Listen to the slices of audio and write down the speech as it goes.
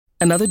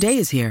Another day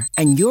is here,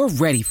 and you're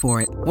ready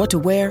for it. What to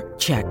wear?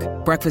 Check.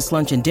 Breakfast,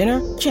 lunch, and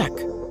dinner? Check.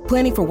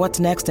 Planning for what's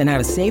next and how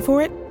to save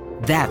for it?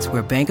 That's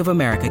where Bank of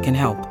America can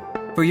help.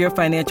 For your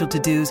financial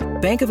to-dos,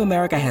 Bank of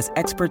America has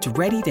experts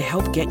ready to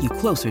help get you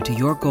closer to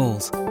your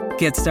goals.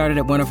 Get started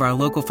at one of our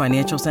local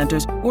financial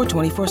centers or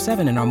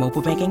 24/7 in our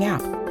mobile banking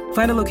app.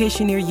 Find a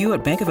location near you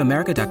at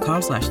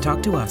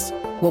bankofamerica.com/talktous.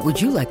 What would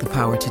you like the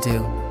power to do?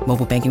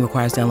 Mobile banking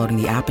requires downloading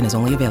the app and is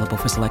only available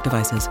for select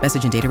devices.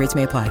 Message and data rates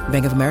may apply.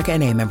 Bank of America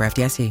N.A., member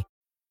FDIC.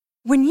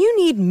 When you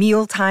need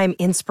mealtime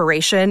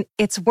inspiration,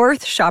 it's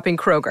worth shopping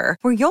Kroger,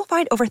 where you'll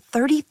find over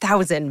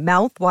 30,000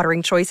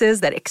 mouth-watering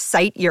choices that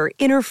excite your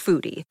inner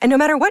foodie. And no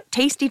matter what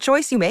tasty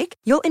choice you make,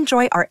 you'll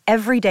enjoy our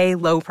everyday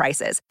low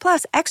prices,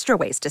 plus extra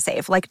ways to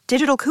save, like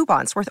digital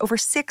coupons worth over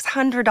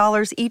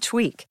 $600 each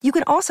week. You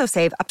can also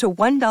save up to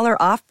 $1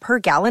 off per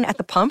gallon at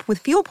the pump with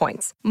fuel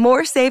points.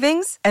 More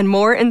savings and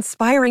more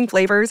inspiring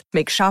flavors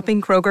make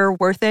shopping Kroger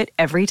worth it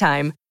every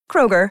time.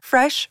 Kroger,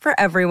 fresh for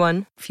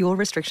everyone. Fuel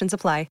restrictions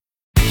apply.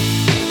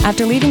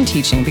 After leaving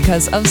teaching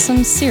because of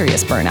some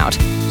serious burnout,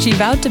 she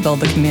vowed to build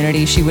the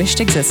community she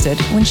wished existed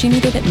when she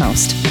needed it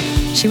most.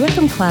 She went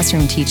from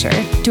classroom teacher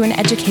to an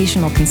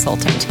educational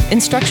consultant,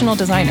 instructional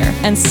designer,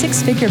 and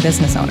six-figure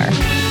business owner.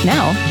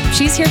 Now,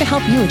 she's here to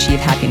help you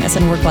achieve happiness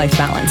and work-life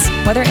balance,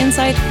 whether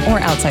inside or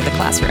outside the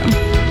classroom.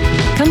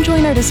 Come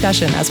join our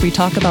discussion as we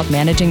talk about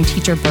managing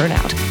teacher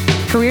burnout,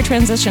 career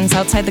transitions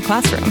outside the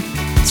classroom,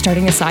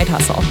 starting a side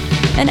hustle,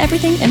 and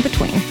everything in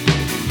between.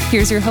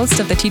 Here's your host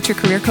of the Teacher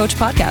Career Coach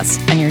podcast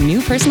and your new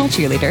personal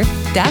cheerleader,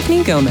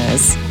 Daphne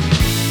Gomez.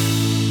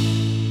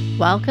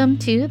 Welcome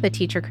to the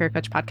Teacher Career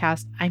Coach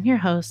podcast. I'm your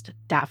host,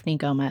 Daphne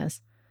Gomez.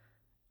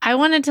 I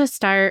wanted to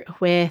start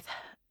with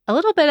a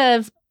little bit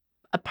of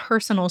a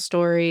personal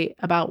story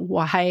about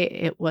why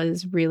it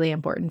was really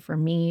important for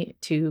me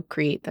to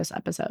create this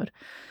episode.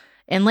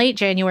 In late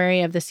January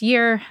of this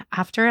year,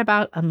 after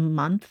about a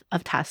month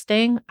of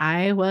testing,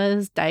 I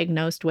was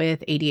diagnosed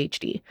with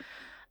ADHD.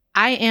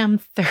 I am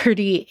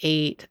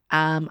 38.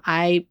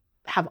 I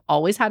have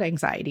always had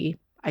anxiety.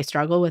 I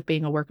struggle with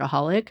being a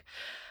workaholic.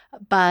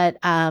 But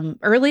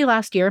early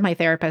last year, my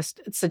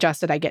therapist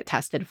suggested I get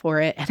tested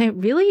for it, and it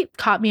really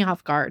caught me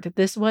off guard.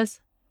 This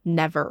was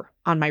never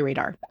on my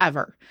radar,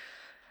 ever.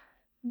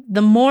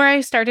 The more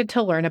I started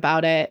to learn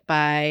about it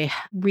by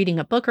reading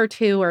a book or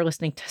two or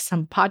listening to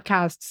some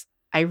podcasts,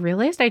 I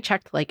realized I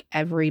checked like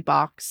every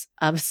box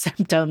of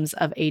symptoms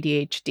of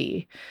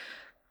ADHD.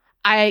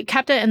 I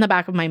kept it in the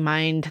back of my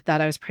mind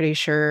that I was pretty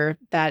sure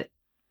that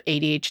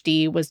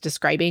ADHD was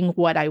describing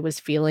what I was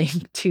feeling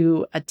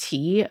to a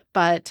T,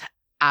 but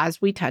as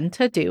we tend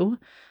to do,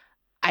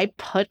 I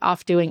put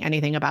off doing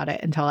anything about it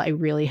until I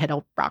really hit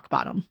a rock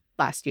bottom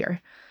last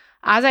year.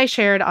 As I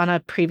shared on a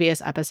previous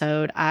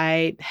episode,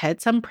 I hit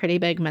some pretty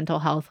big mental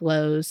health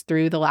lows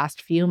through the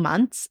last few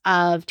months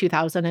of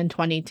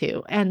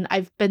 2022, and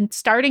I've been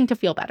starting to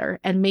feel better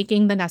and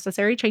making the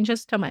necessary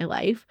changes to my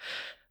life.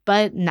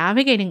 But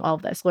navigating all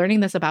of this, learning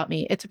this about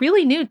me, it's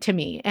really new to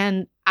me.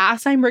 And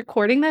as I'm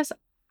recording this,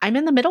 I'm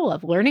in the middle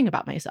of learning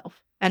about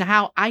myself and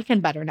how I can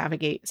better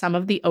navigate some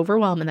of the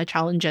overwhelm and the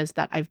challenges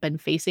that I've been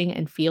facing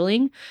and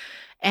feeling.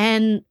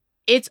 And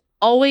it's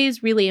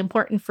always really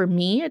important for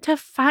me to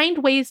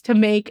find ways to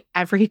make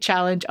every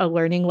challenge a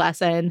learning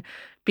lesson,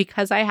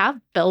 because I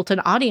have built an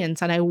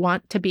audience and I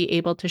want to be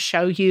able to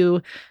show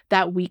you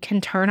that we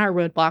can turn our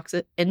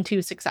roadblocks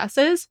into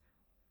successes.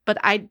 But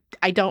I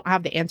don't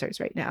have the answers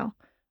right now.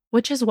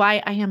 Which is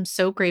why I am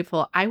so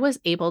grateful I was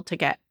able to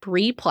get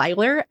Bree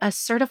Plyler, a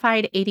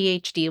certified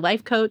ADHD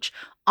life coach,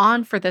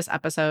 on for this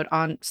episode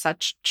on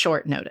such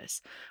short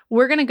notice.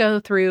 We're going to go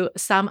through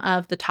some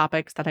of the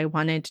topics that I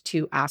wanted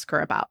to ask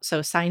her about.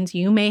 So signs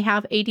you may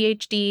have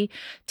ADHD,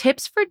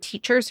 tips for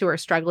teachers who are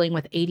struggling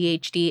with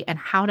ADHD and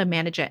how to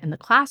manage it in the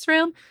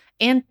classroom,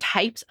 and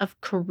types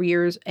of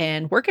careers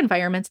and work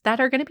environments that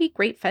are going to be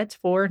great fits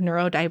for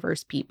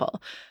neurodiverse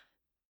people.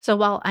 So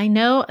while I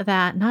know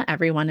that not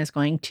everyone is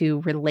going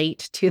to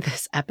relate to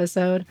this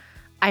episode,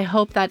 I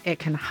hope that it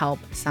can help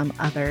some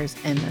others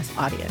in this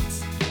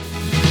audience.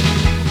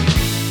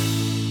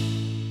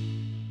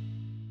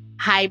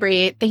 Hi,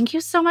 Bree. Thank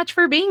you so much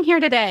for being here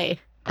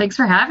today. Thanks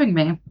for having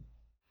me.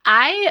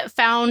 I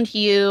found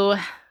you,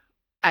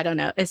 I don't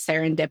know, is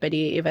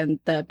serendipity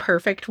even the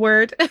perfect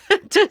word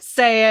to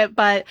say it,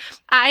 but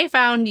I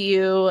found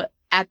you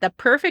at the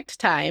perfect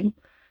time.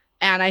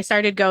 And I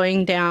started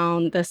going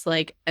down this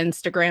like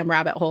Instagram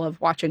rabbit hole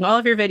of watching all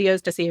of your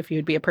videos to see if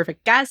you'd be a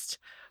perfect guest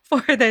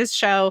for this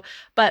show.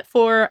 But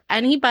for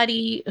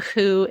anybody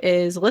who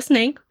is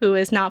listening, who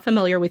is not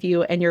familiar with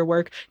you and your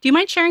work, do you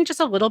mind sharing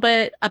just a little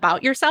bit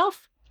about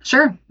yourself?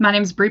 Sure. My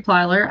name is Bree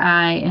Plyler.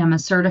 I am a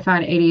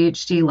certified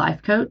ADHD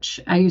life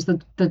coach. I use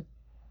the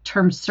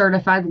term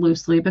certified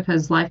loosely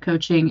because life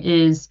coaching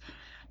is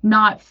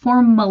not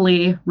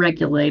formally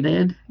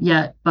regulated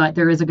yet, but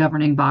there is a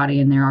governing body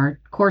and there are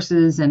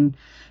courses and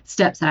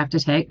steps I have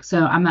to take.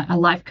 So I'm a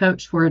life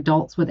coach for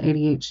adults with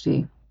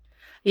ADHD.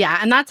 Yeah,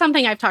 and that's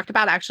something I've talked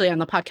about actually on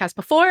the podcast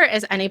before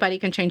is anybody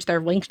can change their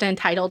LinkedIn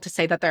title to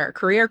say that they're a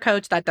career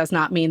coach. That does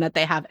not mean that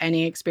they have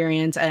any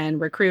experience in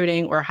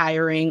recruiting or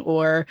hiring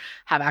or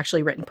have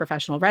actually written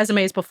professional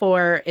resumes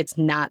before. It's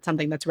not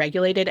something that's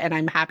regulated. And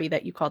I'm happy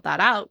that you called that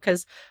out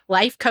because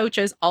life coach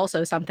is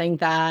also something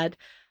that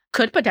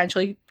could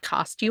potentially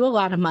cost you a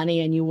lot of money,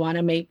 and you want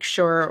to make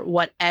sure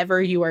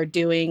whatever you are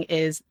doing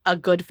is a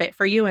good fit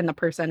for you and the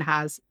person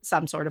has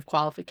some sort of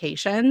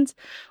qualifications.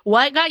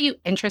 What got you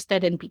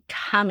interested in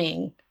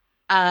becoming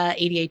a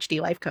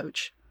ADHD life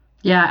coach?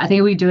 Yeah, I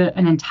think we do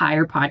an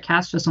entire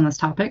podcast just on this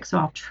topic, so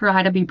I'll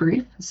try to be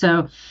brief.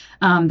 So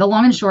the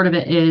long and short of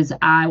it is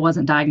I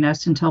wasn't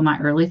diagnosed until my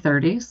early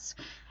 30s.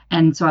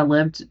 And so I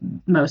lived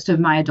most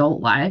of my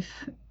adult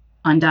life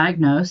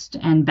undiagnosed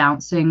and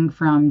bouncing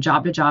from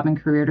job to job and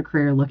career to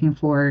career, looking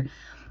for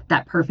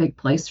that perfect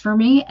place for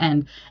me.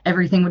 And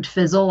everything would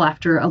fizzle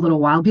after a little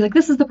while, be like,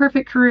 this is the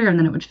perfect career. And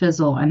then it would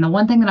fizzle. And the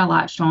one thing that I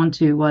latched on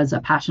to was a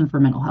passion for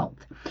mental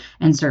health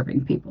and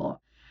serving people.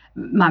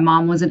 My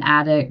mom was an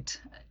addict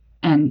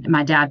and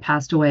my dad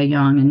passed away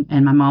young,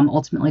 and my mom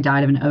ultimately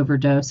died of an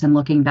overdose. And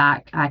looking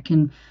back, I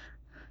can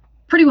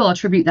pretty well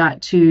attribute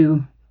that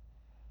to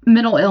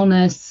mental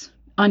illness,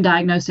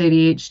 undiagnosed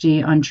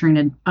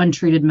ADHD,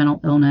 untreated mental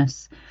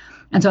illness.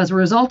 And so as a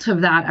result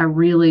of that, I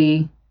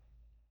really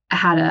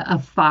had a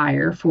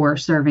fire for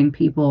serving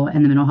people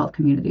in the mental health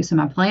community. So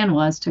my plan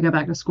was to go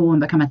back to school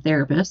and become a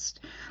therapist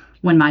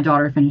when my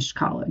daughter finished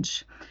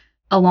college.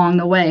 Along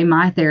the way,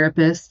 my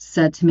therapist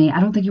said to me,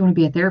 I don't think you want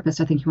to be a therapist.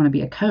 I think you want to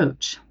be a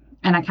coach.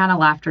 And I kind of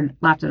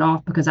laughed it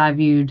off because I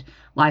viewed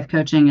life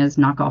coaching as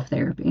knockoff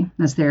therapy,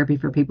 as therapy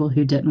for people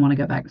who didn't want to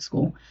go back to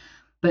school.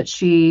 But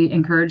she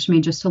encouraged me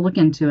just to look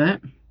into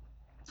it.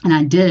 And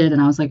I did. And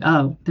I was like,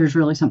 oh, there's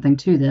really something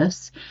to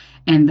this.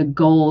 And the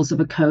goals of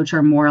a coach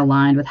are more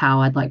aligned with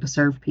how I'd like to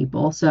serve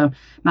people. So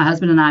my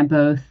husband and I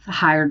both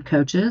hired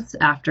coaches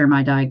after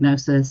my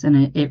diagnosis,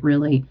 and it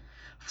really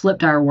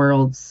flipped our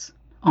worlds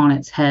on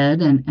its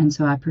head. And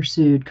so I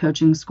pursued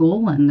coaching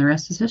school, and the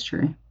rest is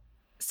history.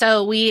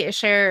 So we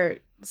share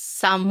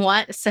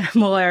somewhat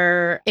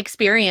similar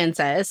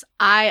experiences.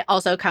 I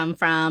also come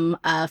from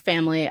a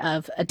family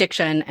of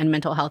addiction and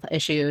mental health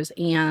issues.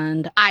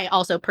 And I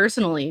also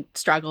personally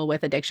struggle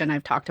with addiction.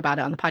 I've talked about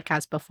it on the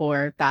podcast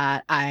before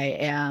that I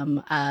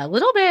am a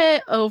little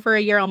bit over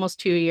a year, almost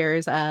 2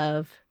 years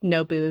of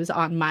no booze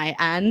on my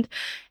end.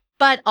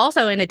 But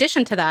also in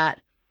addition to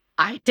that,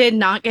 I did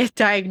not get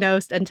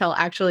diagnosed until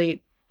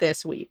actually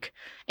this week.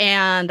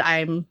 And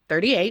I'm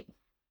 38.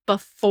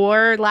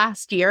 Before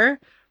last year,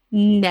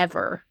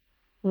 never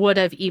would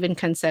have even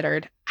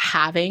considered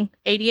having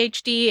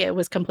ADHD. It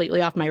was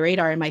completely off my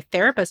radar. And my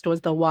therapist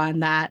was the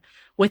one that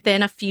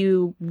within a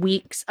few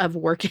weeks of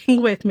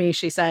working with me,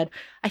 she said,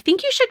 I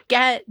think you should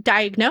get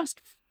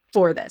diagnosed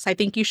for this. I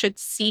think you should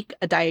seek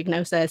a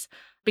diagnosis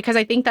because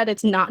I think that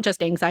it's not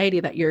just anxiety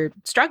that you're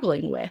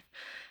struggling with.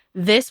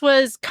 This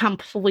was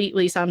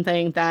completely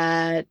something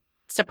that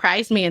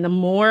surprised me. And the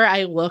more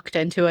I looked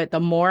into it, the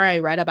more I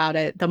read about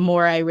it, the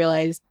more I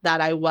realized that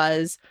I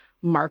was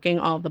marking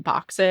all the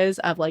boxes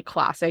of like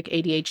classic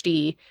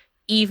ADHD,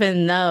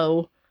 even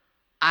though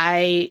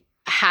I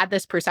had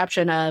this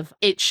perception of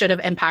it should have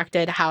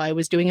impacted how I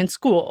was doing in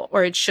school,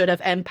 or it should have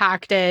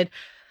impacted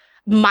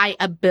my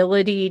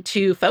ability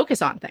to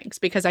focus on things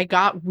because I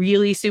got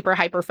really super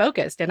hyper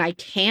focused and I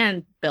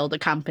can build a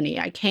company.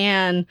 I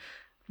can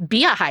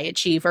be a high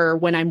achiever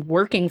when I'm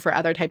working for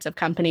other types of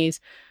companies.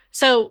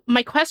 So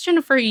my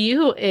question for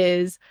you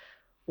is,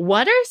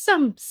 what are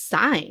some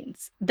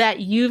signs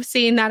that you've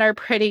seen that are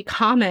pretty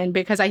common?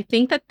 Because I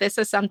think that this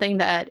is something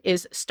that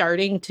is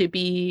starting to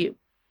be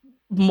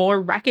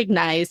more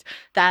recognized,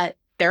 that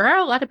there are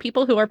a lot of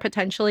people who are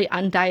potentially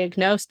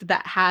undiagnosed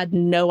that had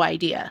no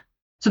idea.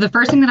 So the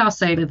first thing that I'll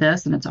say to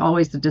this, and it's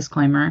always the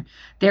disclaimer,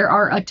 there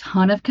are a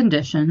ton of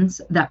conditions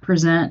that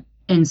present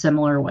in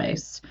similar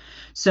ways.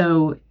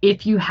 So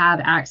if you have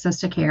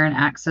access to care and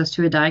access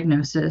to a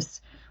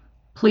diagnosis,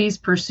 please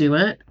pursue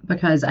it,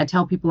 because I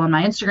tell people on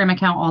my Instagram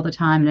account all the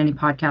time and any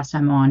podcast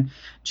I'm on,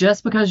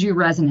 just because you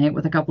resonate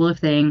with a couple of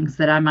things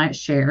that I might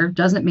share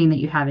doesn't mean that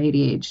you have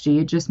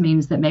ADHD. It just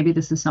means that maybe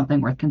this is something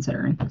worth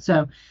considering.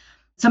 So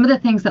some of the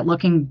things that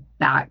looking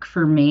back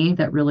for me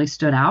that really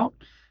stood out,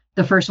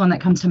 the first one that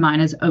comes to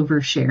mind is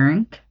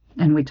oversharing.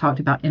 And we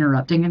talked about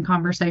interrupting in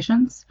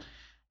conversations.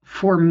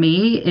 For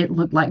me, it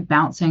looked like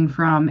bouncing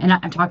from, and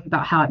I'm talking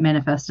about how it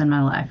manifests in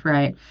my life,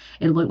 right?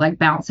 It looked like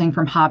bouncing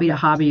from hobby to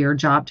hobby or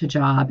job to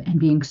job and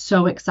being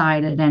so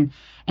excited and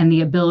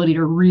the ability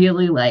to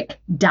really like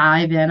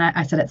dive in.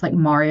 I said it's like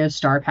Mario's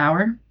star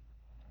power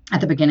at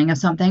the beginning of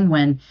something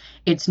when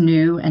it's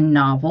new and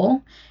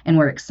novel and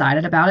we're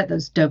excited about it.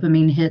 Those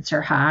dopamine hits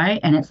are high,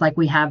 and it's like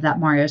we have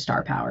that Mario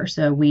star power.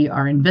 So we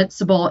are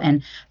invincible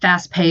and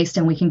fast paced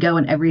and we can go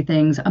and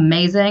everything's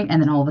amazing. And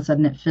then all of a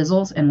sudden it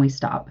fizzles and we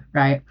stop,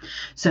 right?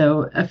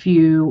 So a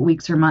few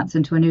weeks or months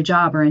into a new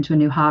job or into a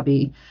new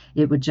hobby,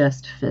 it would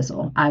just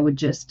fizzle. I would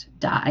just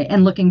die.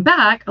 And looking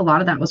back, a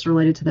lot of that was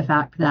related to the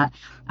fact that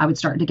I would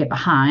start to get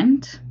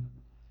behind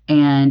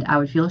and I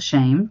would feel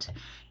ashamed.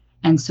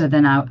 And so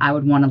then I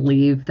would want to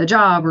leave the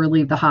job or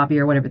leave the hobby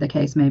or whatever the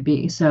case may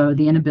be. So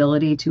the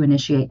inability to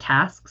initiate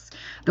tasks,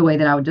 the way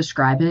that I would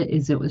describe it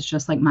is it was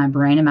just like my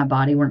brain and my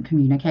body weren't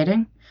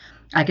communicating.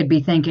 I could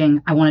be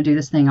thinking, I want to do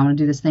this thing, I want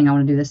to do this thing, I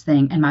want to do this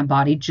thing, and my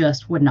body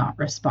just would not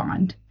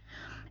respond.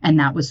 And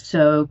that was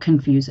so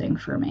confusing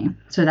for me.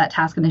 So that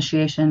task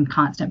initiation,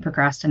 constant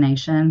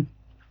procrastination,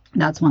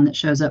 that's one that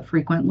shows up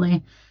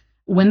frequently.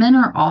 Women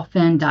are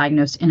often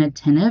diagnosed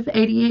inattentive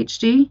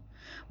ADHD,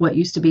 what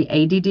used to be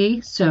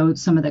ADD. So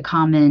some of the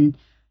common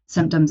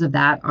symptoms of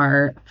that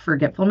are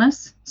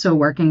forgetfulness. So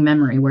working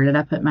memory. Where did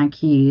I put my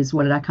keys?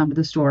 What did I come to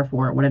the store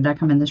for? What did I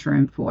come in this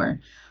room for?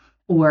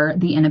 Or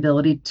the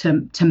inability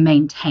to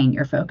maintain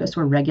your focus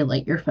or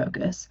regulate your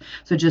focus.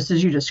 So just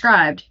as you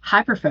described,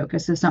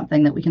 hyperfocus is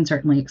something that we can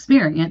certainly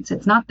experience.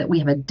 It's not that we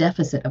have a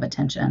deficit of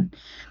attention.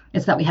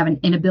 It's that we have an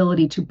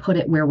inability to put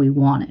it where we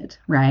want it,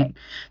 right?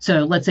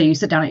 So let's say you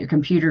sit down at your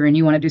computer and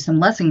you want to do some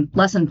lesson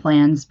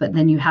plans, but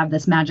then you have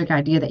this magic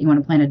idea that you want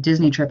to plan a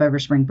Disney trip over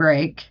spring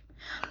break.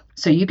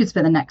 So you could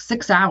spend the next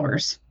 6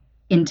 hours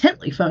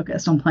intently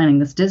focused on planning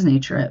this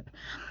Disney trip.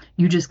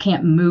 You just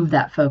can't move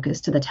that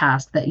focus to the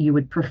task that you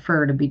would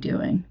prefer to be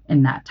doing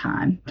in that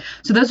time.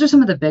 So those are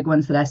some of the big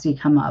ones that I see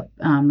come up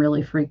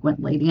really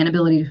frequently. The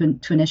inability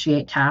to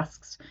initiate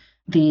tasks,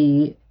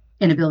 the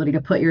inability to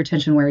put your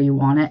attention where you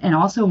want it, and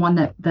also one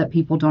that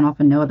people don't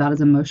often know about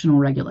is emotional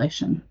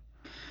regulation.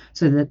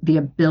 So that the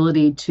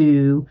ability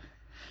to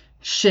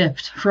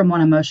shift from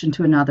one emotion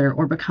to another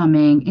or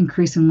becoming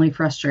increasingly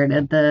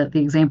frustrated. The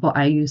example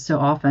I use so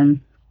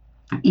often,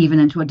 even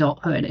into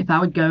adulthood, if I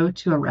would go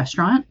to a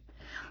restaurant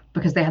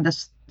because they had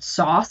this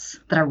sauce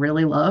that I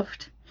really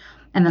loved,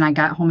 and then I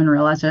got home and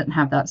realized I didn't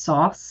have that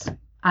sauce,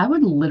 I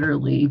would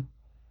literally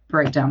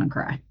break down and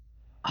cry,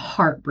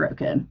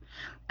 heartbroken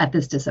at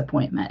this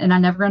disappointment. And I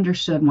never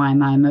understood why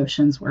my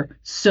emotions were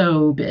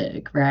so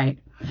big, right?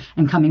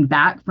 And coming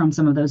back from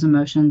some of those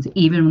emotions,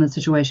 even when the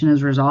situation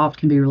is resolved,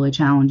 can be really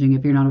challenging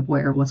if you're not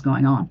aware of what's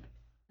going on.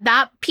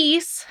 That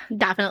piece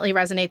definitely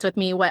resonates with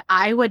me. What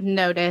I would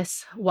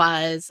notice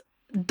was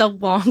the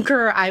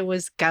longer I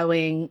was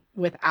going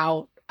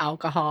without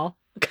alcohol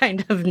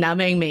kind of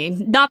numbing me.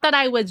 Not that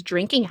I was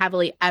drinking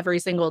heavily every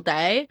single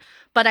day,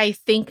 but I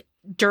think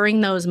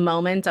during those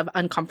moments of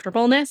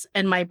uncomfortableness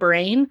in my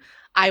brain,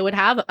 I would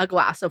have a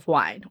glass of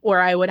wine or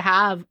I would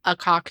have a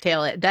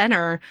cocktail at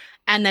dinner,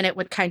 and then it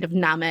would kind of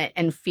numb it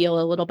and feel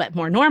a little bit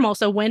more normal.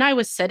 So when I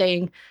was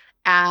sitting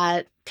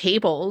at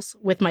tables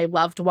with my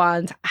loved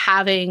ones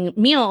having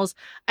meals,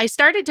 I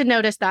started to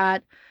notice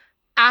that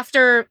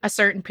after a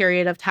certain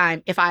period of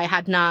time, if I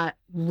had not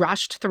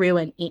rushed through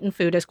and eaten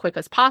food as quick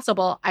as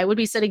possible, I would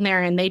be sitting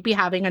there and they'd be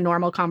having a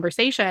normal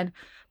conversation,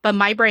 but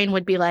my brain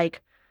would be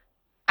like,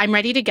 I'm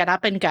ready to get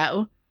up and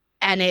go.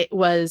 And it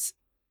was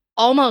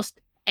almost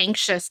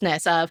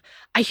anxiousness of,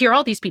 I hear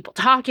all these people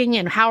talking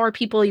and how are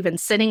people even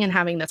sitting and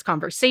having this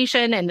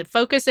conversation and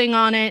focusing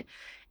on it.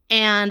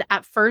 And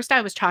at first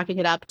I was chalking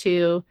it up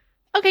to,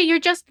 okay, you're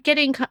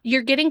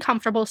getting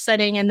comfortable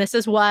sitting, and this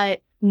is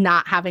what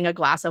not having a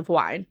glass of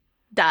wine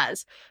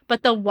does.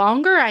 But the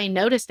longer I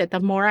noticed it, the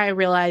more I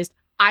realized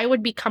I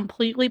would be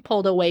completely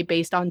pulled away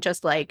based on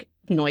just like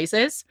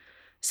noises.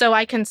 So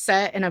I can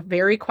sit in a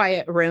very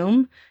quiet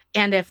room,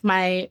 and if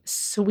my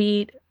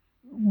sweet,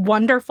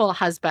 wonderful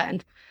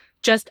husband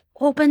just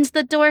opens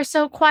the door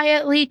so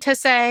quietly to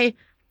say,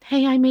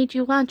 hey, I made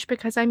you lunch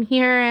because I'm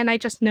here and I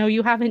just know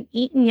you haven't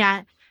eaten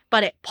yet,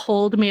 but it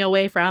pulled me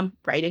away from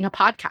writing a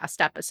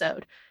podcast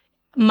episode,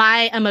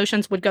 my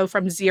emotions would go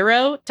from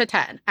 0 to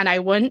 10, and I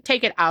wouldn't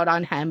take it out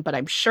on him, but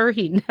I'm sure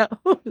he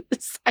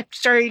knows. I'm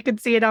sure he could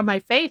see it on my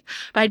face,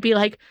 but I'd be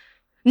like,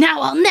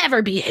 now I'll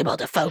never be able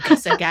to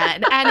focus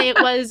again. And it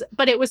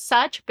was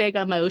such big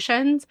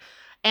emotions.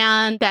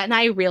 And then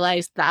I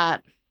realized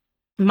that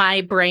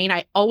my brain,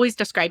 I always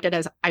described it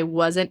as I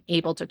wasn't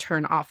able to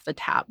turn off the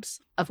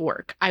tabs of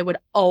work. I would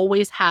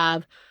always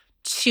have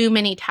too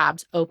many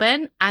tabs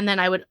open, and then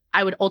I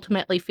would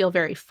ultimately feel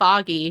very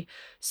foggy.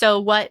 So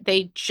what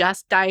they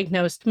just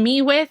diagnosed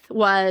me with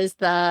was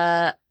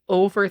the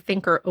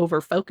overthinker,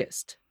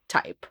 overfocused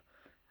type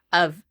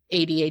of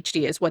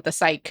ADHD is what the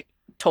psych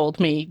told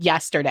me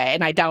yesterday.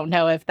 And I don't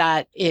know if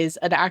that is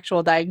an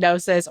actual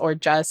diagnosis or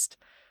just,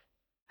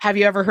 have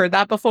you ever heard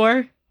that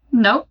before?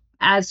 Nope.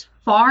 As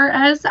far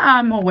as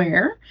I'm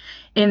aware,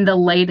 in the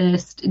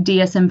latest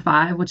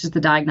DSM-5, which is the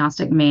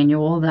diagnostic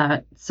manual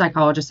that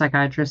psychologists,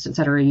 psychiatrists, et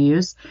cetera,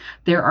 use,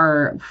 there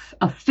are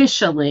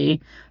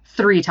officially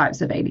 3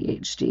 types of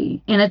ADHD: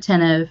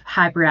 inattentive,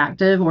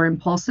 hyperactive, or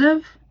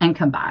impulsive, and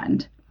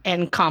combined.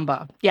 And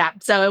combo. Yeah.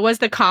 So it was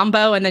the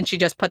combo, and then she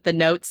just put the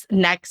notes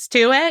next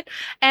to it.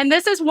 And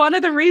this is one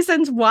of the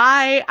reasons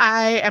why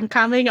I am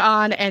coming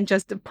on and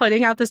just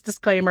putting out this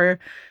disclaimer.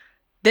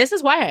 this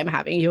is why I'm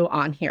having you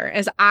on here,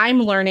 is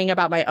I'm learning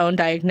about my own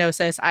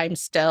diagnosis. I'm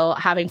still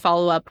having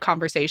follow-up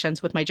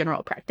conversations with my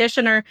general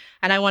practitioner,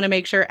 and I want to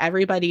make sure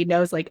everybody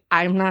knows, like,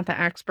 I'm not the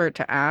expert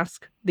to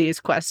ask these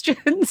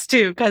questions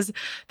to, because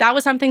that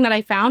was something that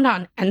I found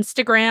on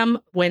Instagram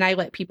when I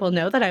let people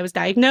know that I was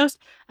diagnosed.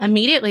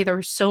 Immediately, there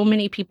were so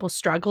many people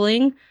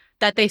struggling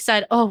that they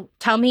said, oh,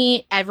 tell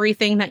me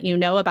everything that you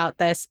know about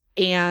this.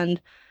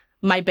 And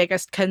my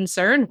biggest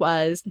concern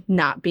was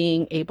not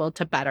being able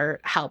to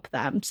better help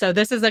them. So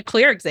this is a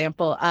clear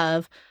example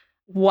of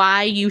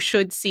why you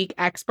should seek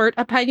expert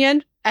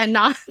opinion and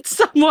not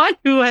someone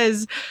who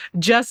has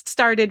just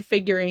started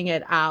figuring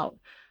it out.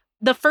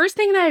 The first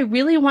thing that I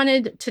really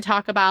wanted to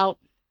talk about,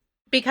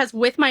 because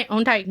with my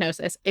own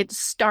diagnosis, it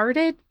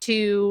started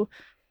to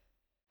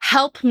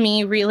help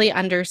me really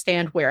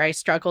understand where I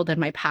struggled in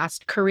my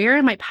past career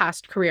and my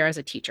past career as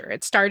a teacher.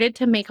 It started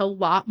to make a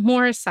lot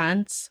more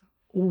sense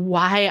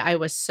why I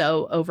was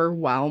so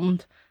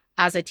overwhelmed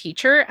as a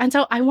teacher. And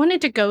so I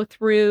wanted to go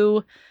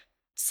through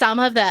some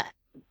of the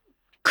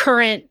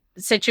current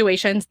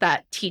situations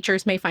that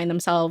teachers may find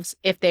themselves,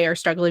 if they are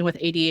struggling with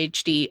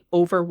ADHD,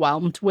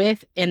 overwhelmed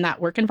with in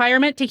that work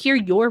environment, to hear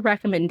your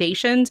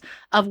recommendations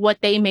of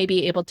what they may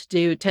be able to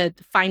do to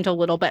find a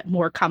little bit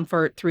more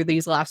comfort through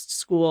these last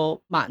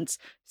school months.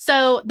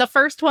 So the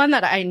first one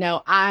that I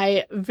know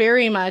I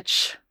very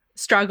much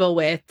struggle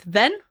with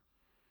then,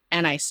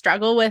 and I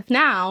struggle with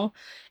now,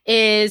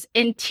 is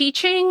in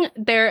teaching,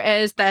 there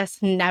is this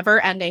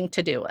never-ending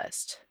to-do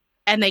list.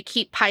 And they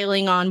keep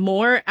piling on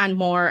more and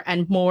more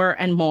and more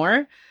and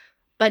more,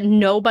 but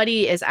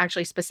nobody is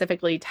actually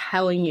specifically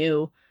telling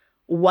you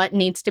what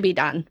needs to be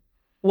done,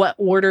 what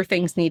order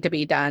things need to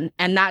be done.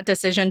 And that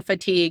decision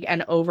fatigue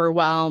and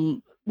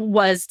overwhelm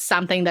was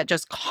something that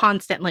just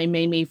constantly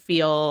made me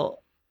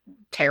feel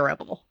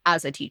terrible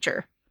as a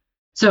teacher.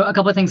 So a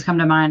couple of things come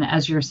to mind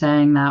as you're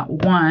saying that.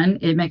 One,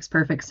 it makes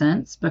perfect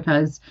sense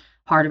because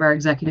part of our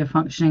executive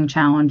functioning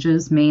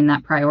challenges mean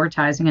that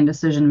prioritizing and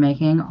decision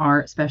making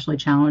are especially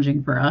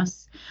challenging for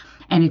us.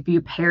 And if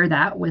you pair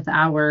that with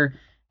our,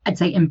 I'd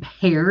say,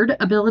 impaired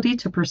ability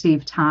to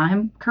perceive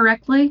time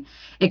correctly,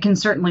 it can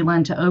certainly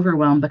lend to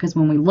overwhelm, because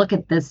when we look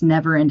at this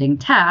never-ending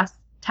task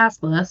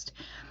list,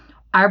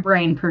 our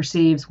brain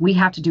perceives we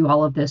have to do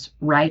all of this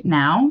right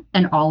now,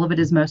 and all of it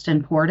is most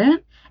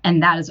important.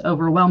 And that is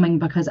overwhelming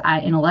because I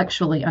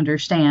intellectually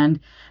understand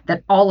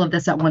that all of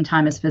this at one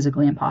time is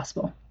physically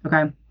impossible.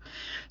 Okay.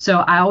 So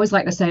I always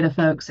like to say to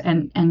folks,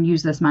 and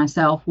use this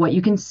myself, what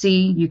you can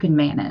see, you can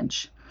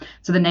manage.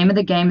 So the name of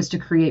the game is to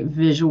create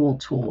visual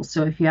tools.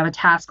 So if you have a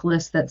task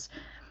list that's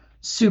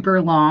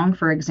super long,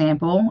 for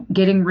example,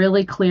 getting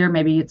really clear,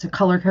 maybe it's a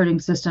color coding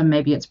system,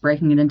 maybe it's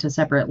breaking it into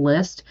separate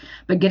lists,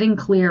 but getting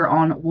clear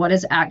on what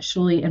is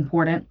actually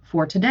important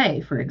for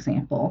today, for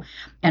example,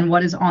 and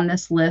what is on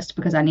this list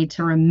because I need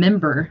to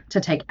remember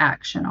to take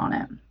action on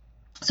it.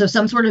 So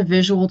some sort of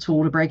visual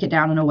tool to break it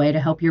down in a way to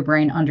help your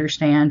brain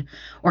understand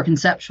or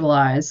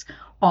conceptualize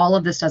all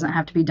of this doesn't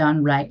have to be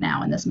done right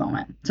now in this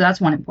moment. So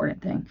that's one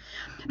important thing.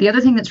 The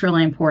other thing that's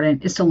really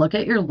important is to look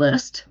at your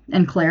list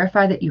and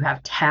clarify that you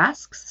have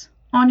tasks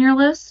on your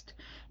list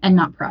and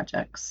not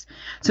projects.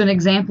 So an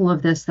example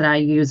of this that I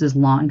use is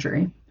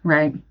laundry,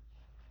 right?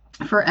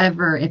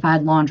 Forever, if I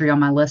had laundry on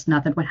my list,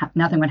 nothing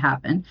would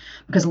happen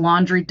because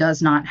laundry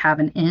does not have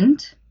an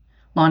end.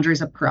 Laundry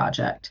is a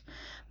project.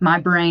 My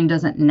brain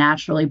doesn't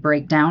naturally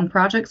break down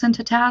projects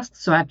into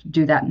tasks, so I have to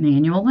do that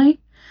manually.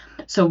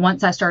 So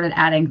once I started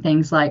adding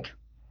things like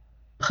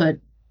put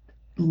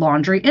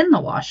laundry in the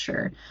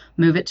washer,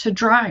 move it to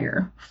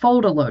dryer,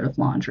 fold a load of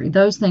laundry,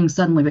 those things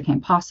suddenly became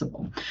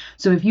possible.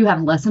 So if you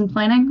have lesson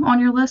planning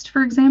on your list,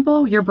 for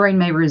example, your brain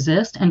may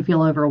resist and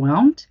feel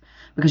overwhelmed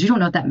because you don't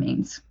know what that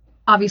means.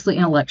 Obviously,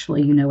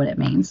 intellectually, you know what it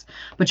means,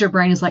 but your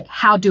brain is like,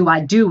 how do I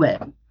do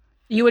it?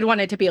 You would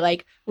want it to be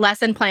like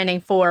lesson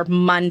planning for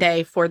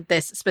Monday for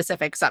this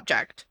specific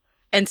subject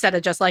instead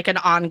of just like an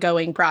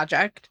ongoing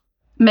project.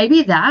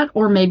 Maybe that,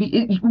 or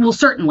maybe,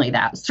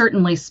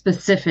 certainly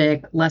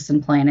specific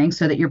lesson planning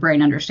so that your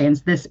brain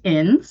understands this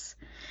ends.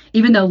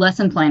 Even though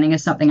lesson planning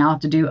is something I'll have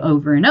to do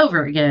over and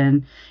over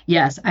again,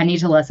 yes, I need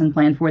to lesson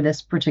plan for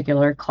this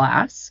particular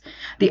class.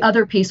 The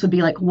other piece would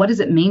be like, what does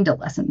it mean to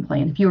lesson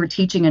plan? If you were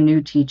teaching a new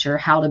teacher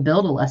how to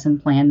build a lesson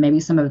plan, maybe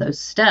some of those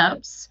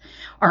steps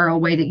are a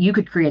way that you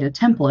could create a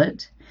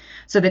template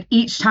so that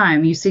each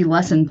time you see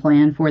lesson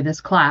plan for this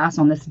class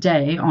on this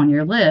day on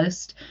your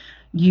list,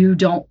 your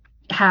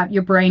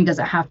brain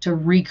doesn't have to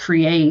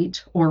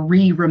recreate or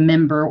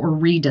re-remember or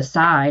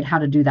redecide how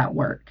to do that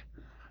work,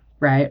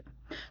 right?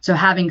 So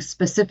having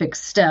specific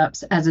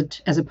steps as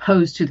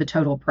opposed to the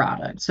total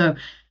project.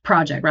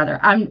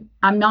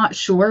 I'm not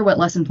sure what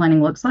lesson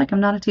planning looks like.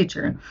 I'm not a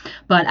teacher,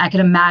 but I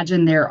can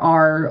imagine there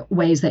are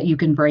ways that you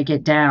can break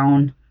it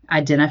down,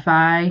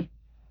 identify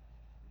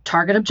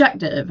target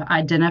objective,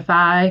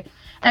 identify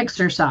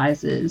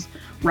exercises,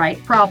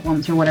 write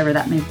problems, or whatever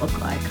that may look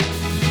like.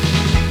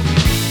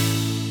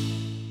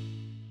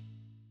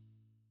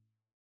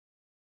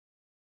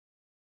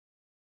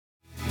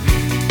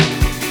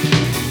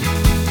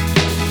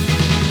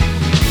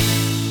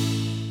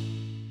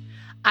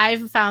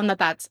 I've found that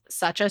that's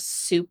such a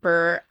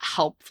super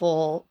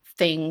helpful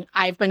thing.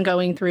 I've been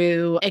going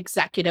through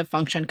executive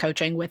function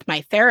coaching with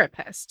my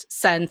therapist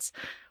since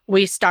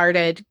we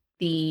started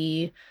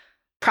the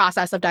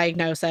process of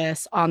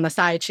diagnosis. On the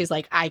side, she's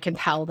like, I can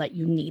tell that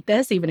you need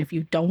this, even if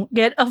you don't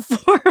get a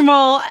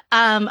formal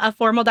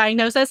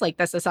diagnosis. Like,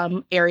 this is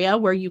some area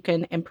where you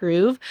can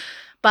improve.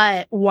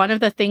 But one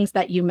of the things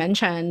that you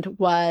mentioned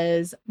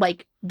was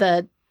like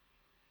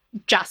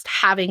just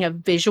having a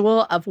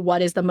visual of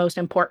what is the most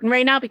important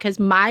right now, because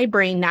my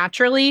brain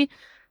naturally,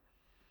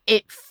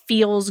 it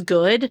feels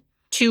good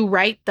to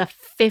write the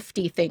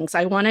 50 things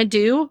I want to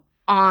do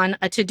on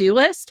a to-do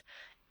list.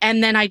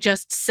 And then I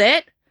just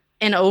sit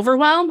in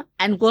overwhelm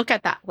and look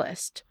at that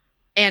list.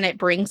 And it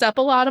brings up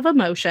a lot of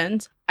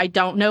emotions. I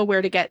don't know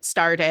where to get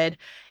started.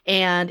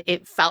 And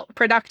it felt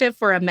productive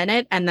for a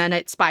minute, and then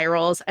it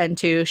spirals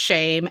into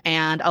shame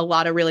and a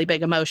lot of really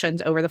big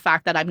emotions over the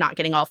fact that I'm not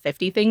getting all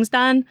 50 things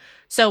done.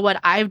 So what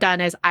I've done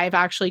is I've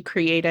actually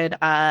created,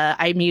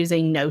 I'm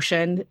using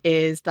Notion,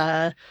 is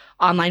the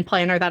online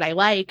planner that I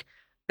like,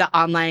 the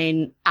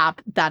online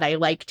app that I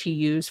like to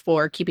use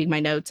for keeping my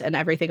notes and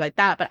everything like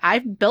that. But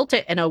I've built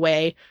it in a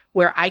way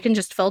where I can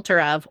just filter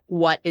of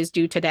what is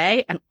due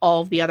today and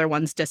all of the other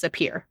ones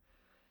disappear.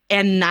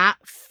 And that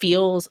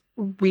feels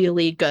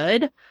really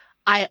good.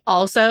 I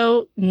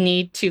also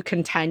need to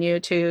continue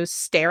to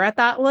stare at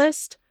that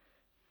list,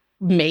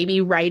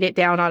 maybe write it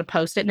down on a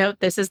Post-it note.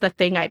 This is the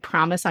thing I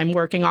promise I'm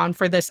working on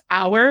for this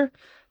hour.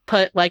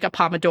 Put like a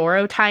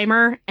Pomodoro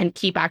timer and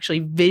keep actually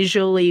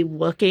visually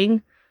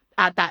looking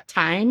at that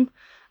time.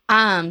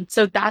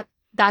 So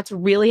that's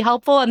really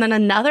helpful. And then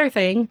another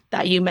thing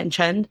that you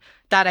mentioned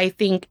that I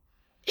think,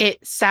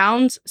 it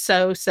sounds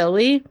so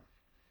silly,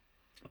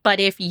 but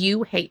if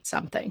you hate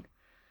something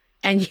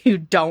and you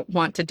don't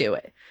want to do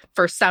it,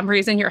 for some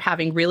reason you're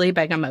having really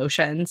big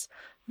emotions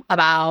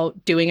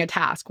about doing a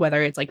task,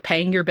 whether it's like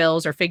paying your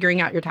bills or figuring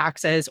out your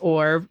taxes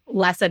or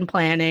lesson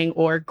planning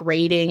or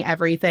grading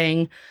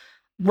everything,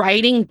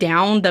 writing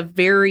down the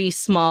very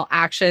small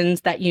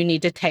actions that you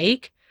need to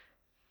take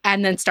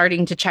and then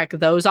starting to check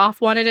those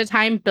off one at a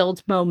time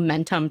builds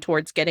momentum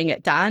towards getting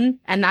it done.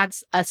 And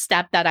that's a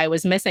step that I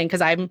was missing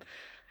because I'm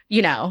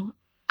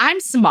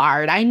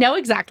smart. I know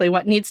exactly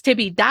what needs to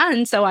be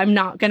done. So I'm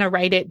not going to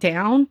write it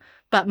down,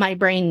 but my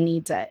brain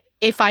needs it.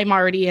 If I'm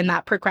already in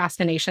that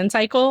procrastination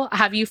cycle,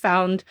 have you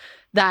found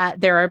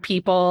that there are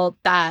people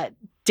that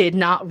did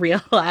not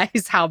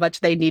realize how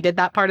much they needed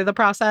that part of the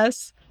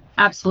process?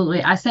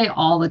 Absolutely. I say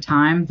all the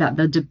time that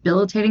the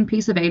debilitating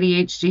piece of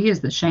ADHD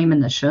is the shame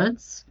and the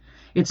shoulds.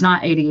 It's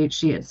not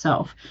ADHD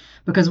itself.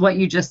 Because what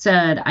you just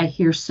said, I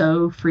hear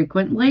so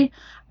frequently.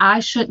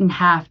 I shouldn't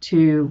have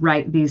to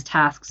write these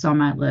tasks on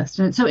my list.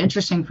 And it's so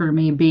interesting for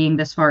me being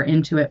this far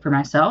into it for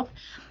myself.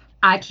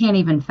 I can't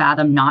even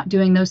fathom not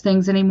doing those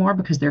things anymore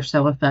because they're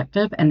so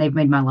effective and they've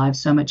made my life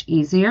so much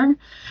easier.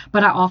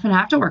 But I often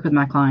have to work with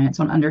my clients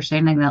on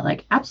understanding that,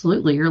 like,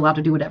 absolutely, you're allowed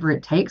to do whatever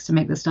it takes to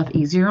make this stuff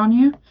easier on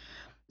you.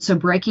 So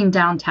breaking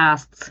down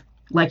tasks,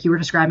 like you were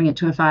describing it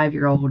to a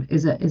 5-year-old,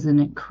 is an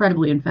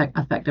incredibly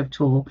effective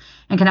tool.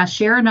 And can I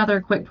share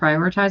another quick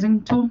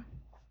prioritizing tool?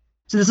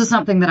 So this is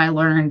something that I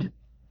learned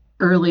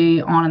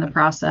early on in the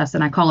process,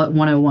 and I call it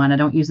 101. I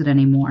don't use it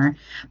anymore.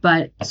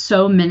 But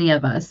so many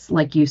of us,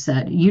 like you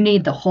said, you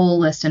need the whole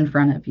list in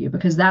front of you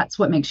because that's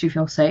what makes you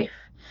feel safe.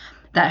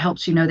 That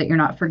helps you know that you're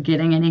not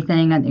forgetting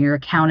anything and that you're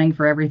accounting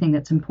for everything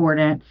that's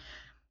important.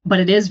 But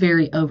it is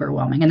very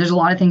overwhelming. And there's a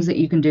lot of things that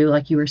you can do,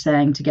 like you were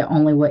saying, to get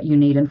only what you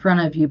need in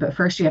front of you. But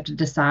first you have to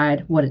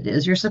decide what it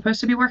is you're supposed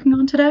to be working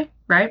on today,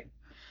 right?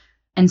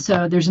 And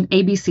so there's an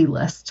ABC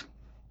list.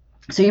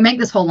 So you make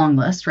this whole long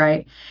list,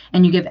 right?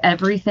 And you give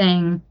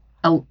everything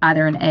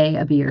either an A,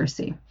 a B, or a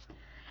C.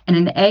 And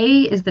an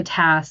A is the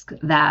task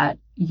that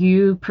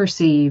you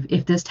perceive,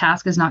 if this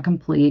task is not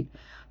complete,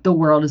 the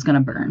world is going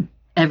to burn.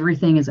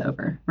 Everything is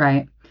over,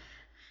 right?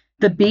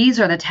 The B's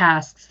are the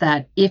tasks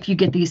that if you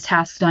get these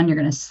tasks done, you're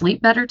going to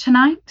sleep better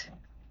tonight,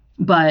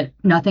 but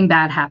nothing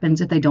bad happens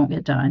if they don't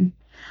get done.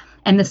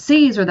 And the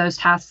C's are those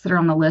tasks that are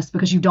on the list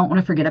because you don't want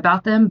to forget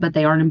about them, but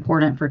they aren't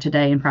important for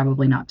today and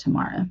probably not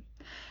tomorrow.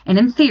 And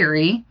in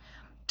theory,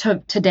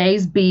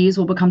 today's B's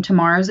will become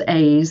tomorrow's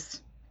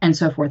A's, and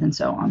so forth and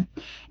so on.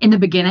 In the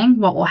beginning,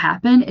 what will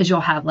happen is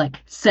you'll have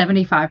like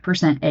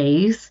 75%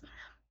 A's,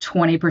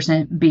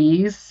 20%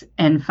 B's,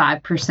 and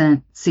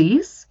 5%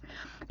 C's.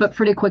 But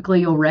pretty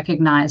quickly, you'll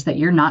recognize that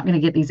you're not going to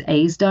get these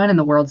A's done and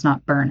the world's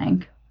not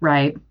burning,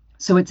 right?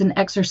 So it's an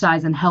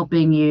exercise in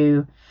helping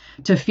you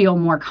to feel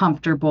more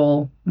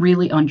comfortable,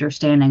 really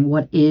understanding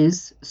what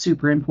is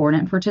super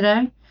important for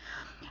today.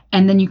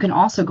 And then you can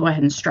also go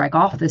ahead and strike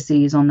off the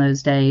C's on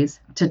those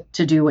days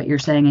to do what you're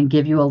saying and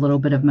give you a little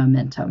bit of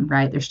momentum,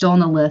 right? They're still on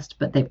the list,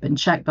 but they've been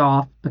checked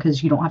off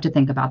because you don't have to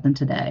think about them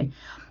today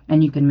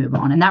and you can move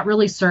on. And that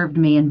really served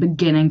me in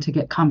beginning to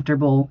get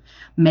comfortable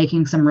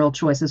making some real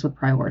choices with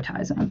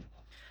prioritizing.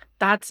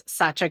 That's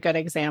such a good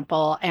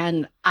example.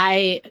 And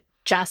I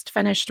just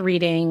finished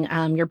reading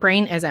Your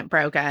Brain Isn't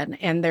Broken.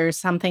 And there's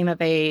something that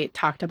they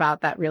talked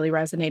about that really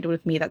resonated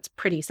with me that's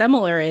pretty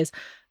similar is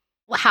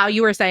how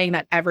you were saying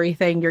that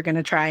everything you're going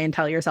to try and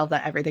tell yourself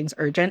that everything's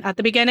urgent at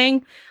the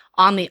beginning.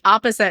 On the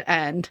opposite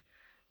end,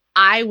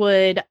 I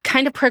would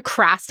kind of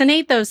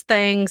procrastinate those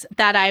things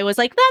that I was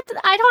like,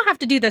 I don't have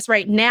to do this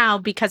right now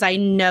because I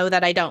know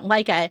that I don't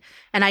like it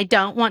and I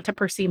don't want to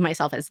perceive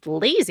myself as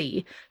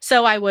lazy.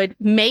 So I would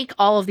make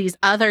all of these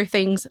other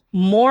things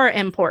more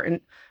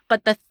important,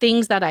 but the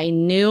things that I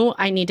knew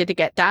I needed to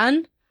get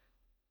done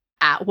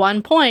at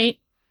one point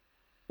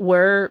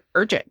were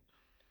urgent.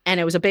 And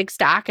it was a big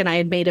stack and I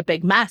had made a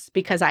big mess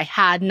because I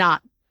had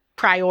not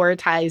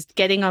prioritized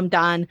getting them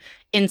done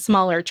in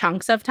smaller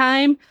chunks of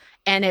time.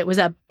 And it was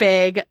a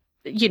big,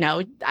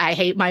 I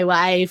hate my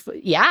life.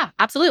 Yeah,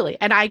 absolutely.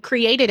 And I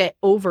created it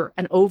over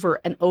and over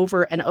and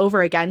over and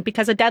over again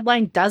because a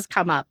deadline does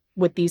come up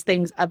with these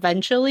things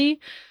eventually.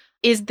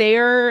 Is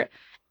there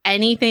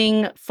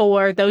anything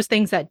for those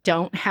things that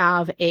don't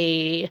have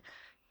a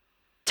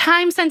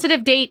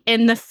time-sensitive date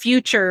in the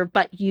future,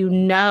 but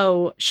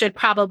should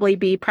probably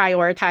be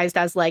prioritized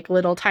as like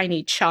little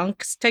tiny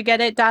chunks to get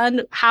it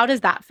done? How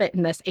does that fit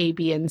in this A,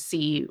 B, and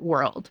C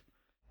world?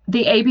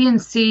 The A, B, and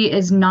C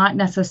is not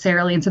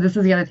necessarily, and so this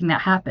is the other thing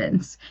that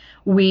happens.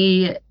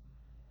 We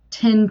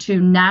tend to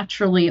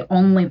naturally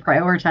only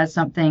prioritize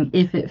something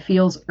if it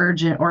feels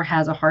urgent or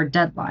has a hard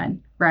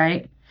deadline,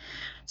 right?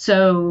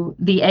 So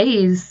the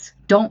A's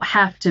don't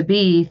have to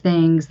be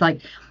things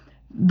like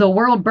the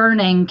world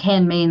burning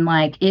can mean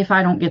like, if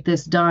I don't get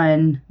this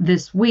done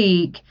this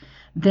week,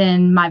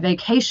 then my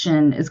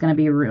vacation is going to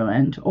be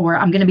ruined, or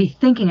I'm going to be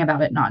thinking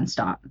about it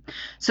nonstop.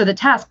 So the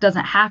task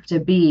doesn't have to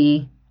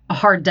be a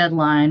hard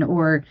deadline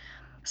or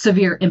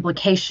severe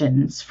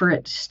implications for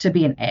it to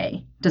be an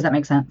A. Does that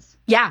make sense?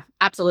 Yeah,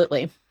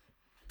 absolutely.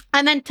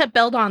 And then to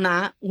build on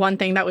that, one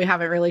thing that we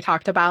haven't really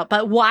talked about,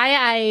 but why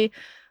I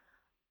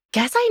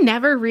guess I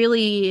never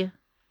really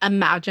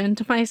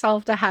imagined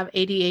myself to have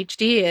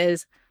ADHD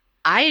is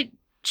I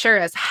sure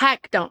as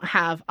heck don't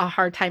have a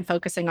hard time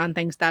focusing on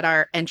things that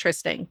are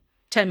interesting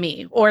to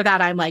me or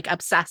that I'm like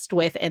obsessed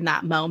with in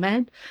that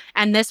moment.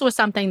 And this was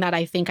something that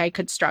I think I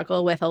could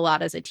struggle with a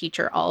lot as a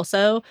teacher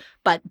also.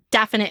 But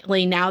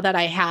definitely now that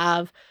I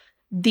have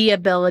the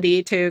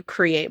ability to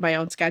create my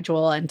own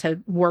schedule and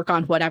to work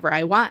on whatever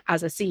I want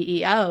as a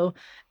CEO,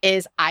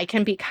 is I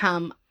can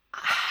become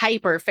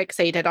hyper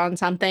fixated on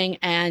something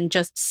and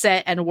just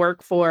sit and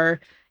work for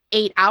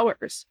 8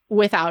 hours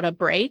without a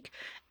break.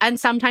 And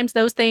sometimes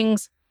those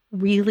things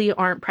really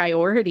aren't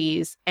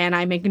priorities, and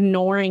I'm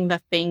ignoring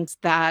the things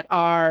that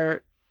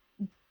are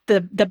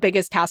the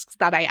biggest tasks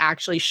that I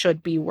actually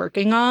should be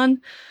working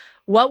on.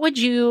 What would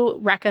you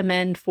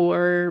recommend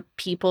for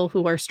people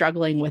who are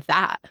struggling with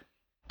that?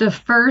 The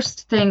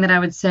first thing that I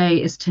would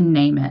say is to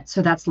name it.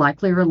 So that's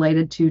likely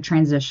related to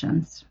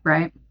transitions,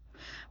 right?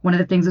 One of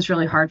the things that's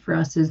really hard for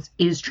us is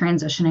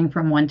transitioning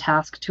from one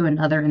task to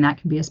another, and that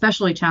can be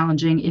especially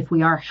challenging if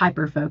we are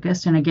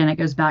hyper-focused. And again, it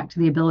goes back to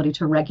the ability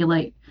to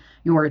regulate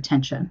your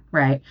attention,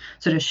 right?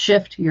 So to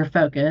shift your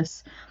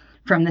focus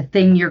from the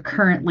thing you're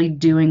currently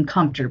doing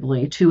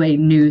comfortably to a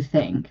new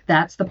thing.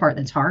 That's the part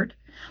that's hard.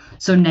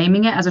 So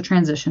naming it as a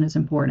transition is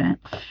important.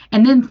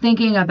 And then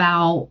thinking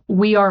about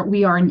we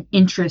are an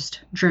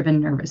interest-driven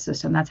nervous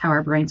system. That's how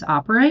our brains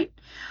operate.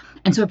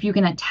 And so if you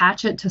can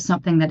attach it to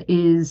something that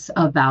is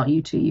of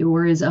value to you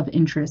or is of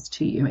interest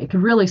to you, it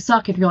could really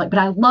suck if you're like, but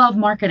I love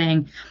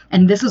marketing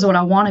and this is what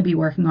I want to be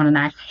working on and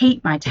I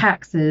hate my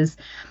taxes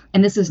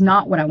and this is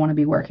not what I want to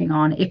be working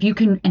on. If you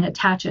can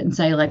attach it and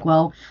say like,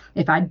 well,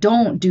 if I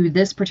don't do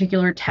this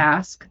particular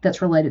task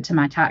that's related to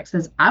my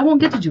taxes, I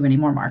won't get to do any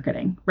more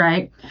marketing,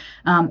 right?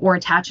 Or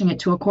attaching it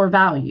to a core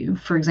value.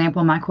 For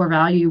example, my core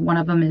value, one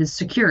of them is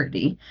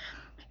security.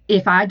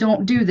 If I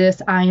don't do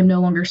this, I am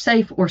no longer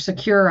safe or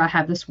secure. I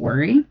have this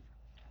worry.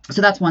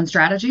 So that's one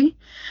strategy.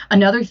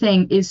 Another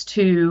thing is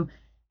to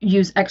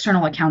use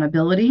external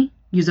accountability,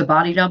 use a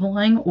body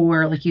doubling,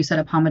 or like you said,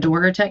 a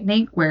Pomodoro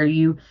technique where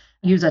you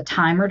use a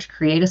timer to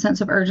create a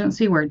sense of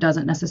urgency where it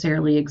doesn't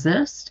necessarily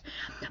exist.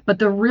 But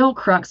the real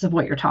crux of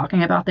what you're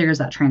talking about there is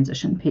that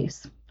transition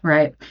piece,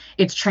 right?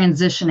 It's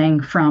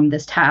transitioning from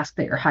this task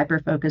that you're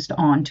hyper-focused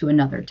on to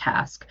another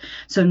task.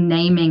 So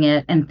naming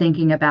it and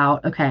thinking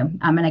about, okay,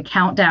 I'm going to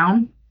count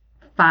down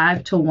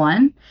 5 to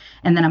 1,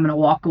 and then I'm going to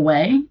walk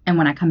away. And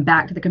when I come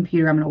back to the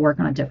computer, I'm going to work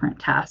on a different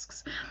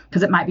tasks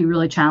because it might be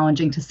really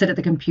challenging to sit at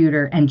the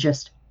computer and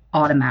just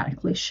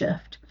automatically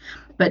shift.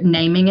 But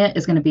naming it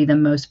is going to be the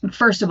most,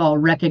 first of all,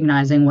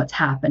 recognizing what's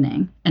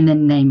happening, and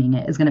then naming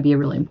it is going to be a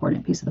really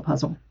important piece of the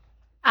puzzle.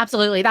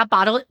 Absolutely. That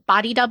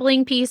body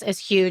doubling piece is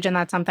huge. And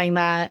that's something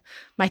that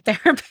my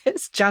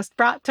therapist just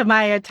brought to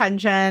my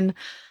attention.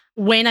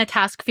 When a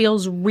task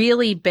feels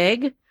really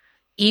big,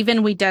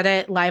 even we did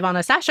it live on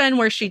a session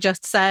where she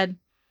just said,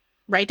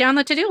 write down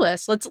the to-do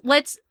list.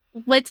 Let's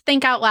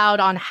think out loud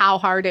on how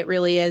hard it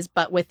really is,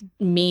 but with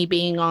me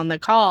being on the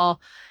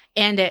call.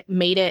 And it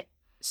made it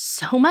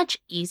so much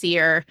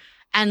easier.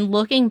 And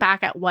looking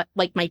back at what,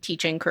 like my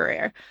teaching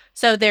career.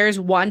 So there's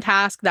one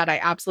task that I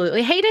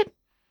absolutely hated,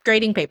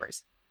 grading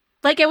papers.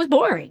 Like it was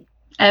boring.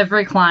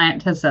 Every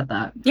client has said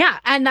that. Yeah.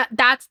 And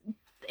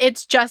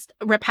It's just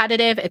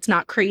repetitive. It's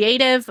not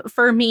creative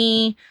for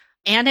me,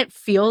 and it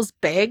feels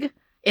big.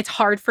 It's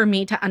hard for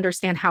me to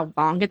understand how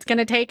long it's going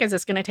to take. Is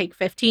this going to take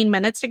 15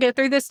 minutes to get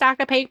through this stack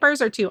of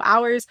papers or 2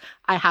 hours?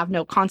 I have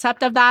no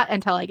concept of that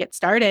until I get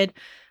started.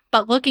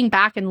 But looking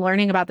back and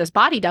learning about this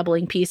body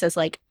doubling piece is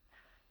like,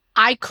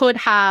 I could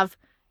have,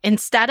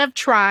 instead of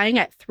trying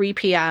at 3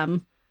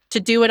 p.m. to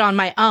do it on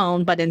my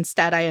own, but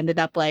instead I ended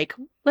up like,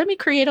 let me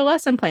create a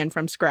lesson plan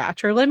from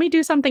scratch, or let me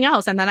do something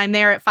else. And then I'm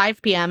there at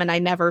 5 p.m. and I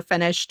never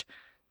finished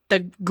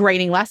the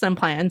grading lesson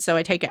plan. So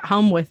I take it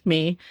home with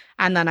me,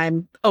 and then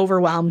I'm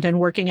overwhelmed and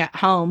working at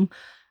home.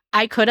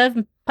 I could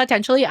have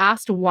potentially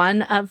asked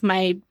one of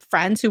my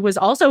friends who was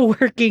also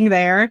working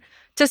there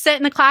to sit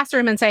in the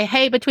classroom and say,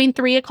 hey, between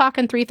 3 o'clock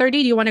and 3:30, do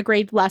you want to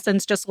grade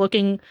lessons just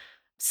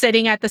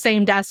sitting at the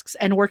same desks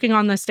and working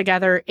on this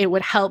together? It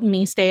would help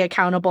me stay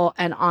accountable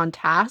and on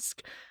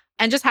task.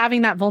 And just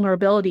having that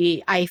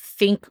vulnerability, I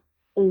think,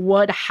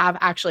 would have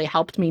actually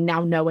helped me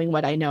now knowing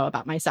what I know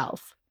about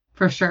myself.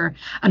 For sure.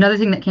 Another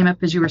thing that came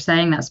up as you were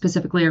saying that,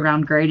 specifically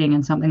around grading,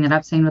 and something that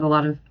I've seen with a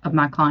lot of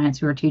my clients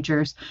who are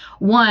teachers,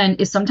 one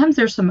is sometimes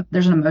there's an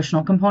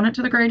emotional component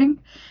to the grading,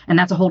 and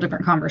that's a whole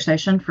different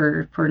conversation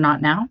for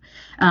not now.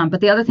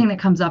 But the other thing that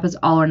comes up is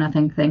all or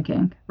nothing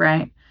thinking,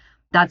 right?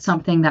 That's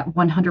something that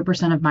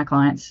 100% of my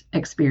clients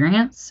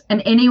experience,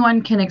 and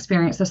anyone can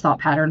experience this thought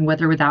pattern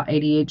with or without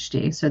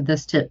ADHD. So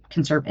this tip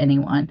can serve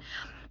anyone.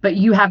 But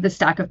you have this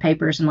stack of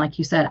papers, and like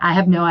you said, I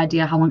have no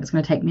idea how long it's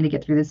going to take me to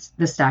get through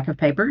this stack of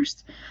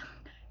papers.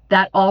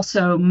 That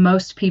also,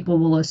 most people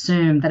will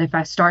assume that if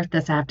I start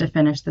this, I have to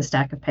finish the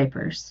stack of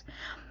papers.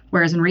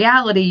 Whereas in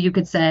reality, you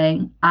could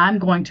say, I'm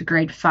going to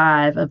grade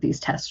 5 of these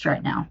tests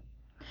right now.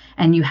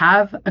 And you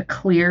have a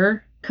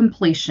clear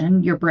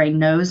completion. Your brain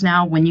knows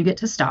now when you get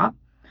to stop,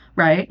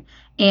 right?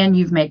 And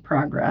you've made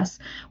progress.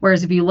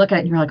 Whereas if you look at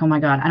it and you're like, oh my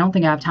God, I don't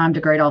think I have time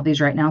to grade all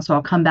these right now, so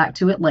I'll come back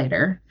to it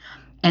later.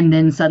 And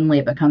then suddenly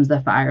it becomes the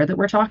fire that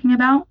we're talking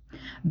about.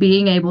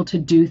 Being able to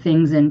do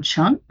things in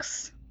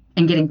chunks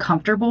and getting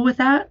comfortable with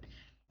that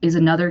is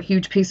another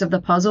huge piece of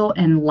the puzzle.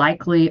 And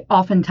likely,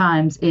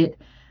 oftentimes, it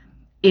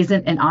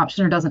isn't an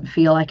option or doesn't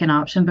feel like an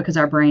option because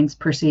our brains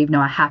perceive, no,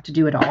 I have to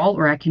do it all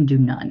or I can do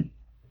none.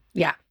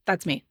 Yeah,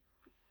 that's me.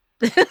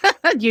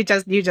 You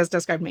just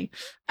described me.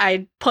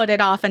 I put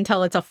it off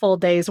until it's a full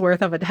day's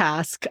worth of a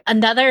task.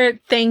 Another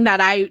thing that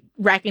I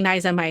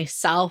recognize in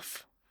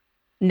myself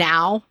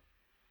now,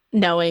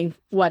 knowing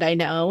what I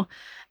know,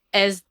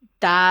 is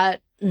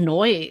that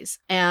noise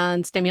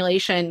and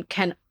stimulation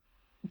can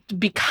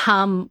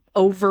become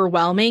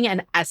overwhelming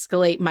and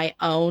escalate my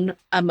own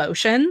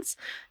emotions.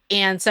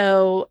 And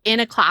so in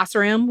a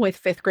classroom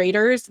with 5th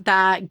graders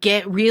that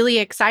get really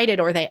excited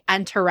or they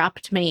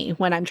interrupt me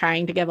when I'm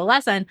trying to give a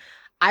lesson,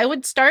 I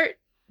would start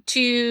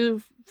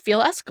to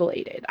feel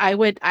escalated. I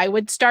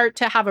would start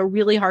to have a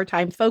really hard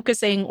time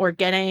focusing or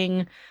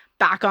getting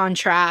back on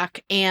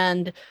track,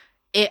 and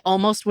it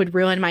almost would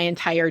ruin my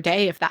entire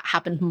day if that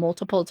happened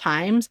multiple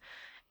times.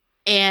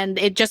 And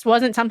it just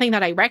wasn't something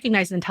that I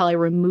recognized until I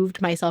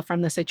removed myself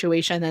from the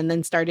situation and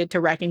then started to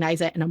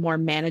recognize it in a more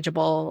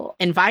manageable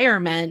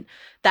environment,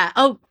 that,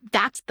 oh,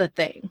 that's the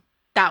thing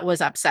that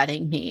was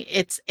upsetting me.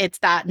 It's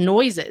that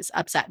noises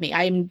upset me.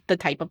 I'm the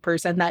type of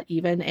person that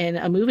even in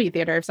a movie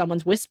theater, if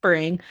someone's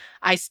whispering,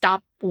 I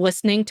stop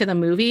listening to the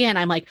movie and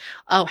I'm like,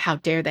 oh, how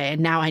dare they?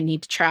 And now I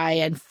need to try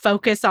and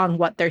focus on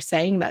what they're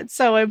saying. That's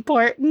so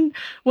important,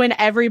 when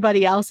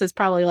everybody else is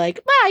probably like,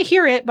 well, I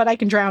hear it, but I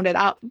can drown it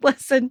out.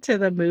 Listen to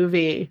the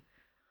movie.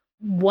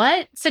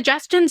 What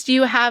suggestions do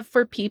you have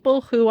for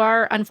people who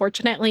are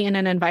unfortunately in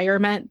an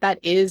environment that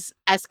is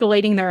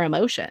escalating their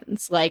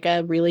emotions, like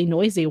a really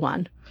noisy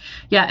one?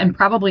 Yeah, and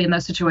probably in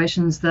those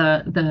situations,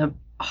 the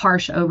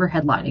harsh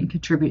overhead lighting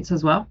contributes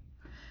as well.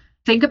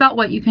 Think about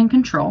what you can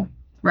control,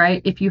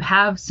 right? If you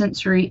have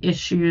sensory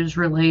issues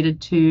related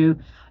to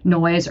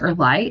noise or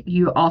light,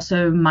 you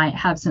also might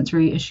have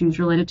sensory issues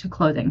related to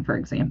clothing, for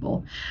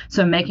example.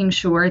 So making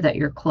sure that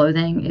your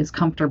clothing is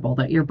comfortable,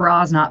 that your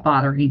bra is not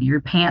bothering you,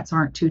 your pants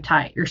aren't too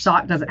tight, your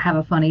sock doesn't have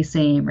a funny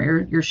seam,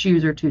 or your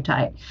shoes are too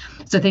tight.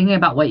 So thinking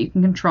about what you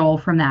can control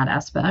from that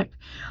aspect.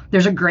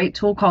 There's a great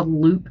tool called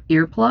Loop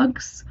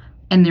earplugs,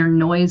 and they're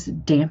noise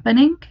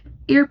dampening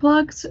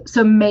earplugs.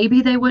 So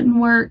maybe they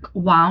wouldn't work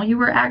while you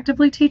were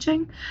actively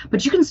teaching,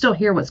 but you can still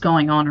hear what's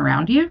going on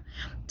around you.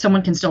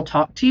 Someone can still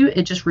talk to you.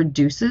 It just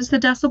reduces the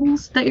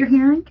decibels that you're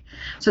hearing.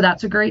 So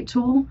that's a great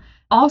tool.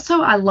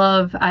 Also,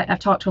 I've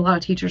talked to a lot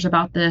of teachers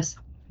about this.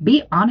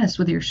 Be honest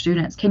with your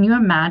students. Can you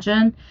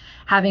imagine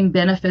having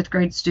been a 5th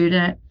grade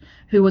student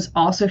who was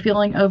also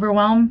feeling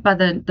overwhelmed by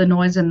the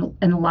noise and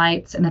the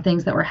lights and the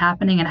things that were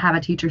happening, and have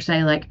a teacher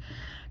say, like,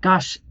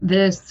 gosh,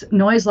 this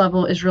noise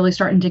level is really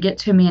starting to get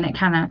to me, and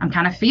I'm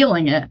kind of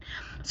feeling it.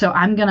 So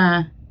I'm going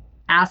to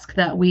ask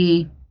that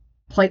we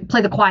play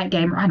the quiet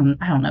game. Or I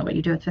don't know what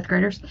you do with 5th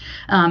graders.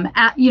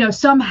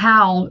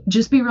 Somehow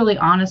just be really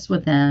honest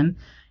with them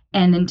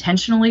and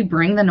intentionally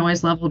bring the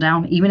noise level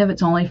down, even if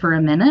it's only for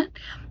a minute,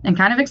 and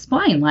kind of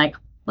explain, like,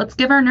 let's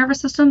give our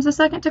nervous systems a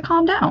second to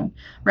calm down,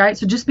 right?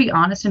 So just be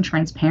honest and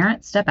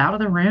transparent. Step out of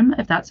the room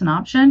if that's an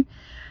option.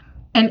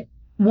 And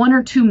 1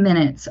 or 2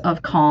 minutes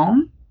of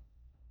calm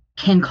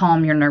can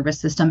calm your nervous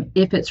system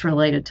if it's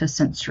related to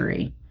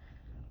sensory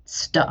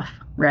stuff,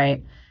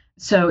 right?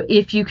 So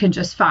if you can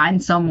just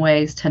find some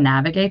ways to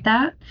navigate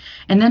that,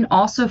 and then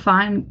also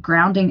find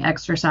grounding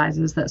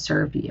exercises that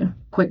serve you,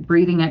 quick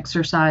breathing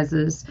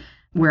exercises.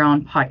 We're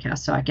on podcast,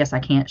 so I guess I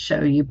can't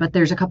show you, but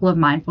there's a couple of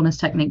mindfulness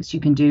techniques you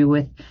can do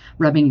with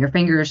rubbing your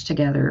fingers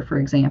together, for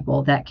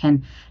example, that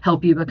can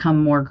help you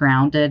become more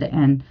grounded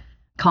and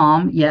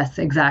calm. Yes,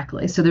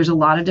 exactly. So there's a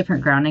lot of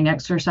different grounding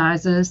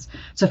exercises.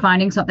 So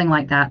finding something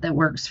like that that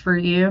works for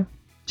you,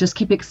 just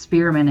keep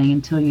experimenting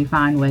until you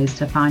find ways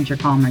to find your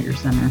calm or your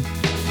center.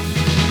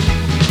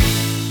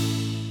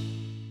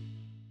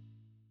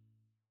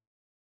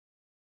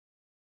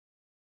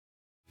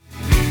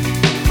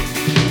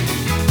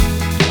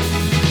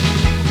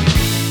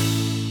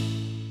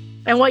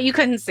 And what you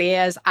couldn't see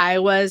is I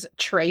was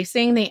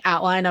tracing the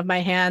outline of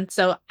my hand.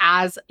 So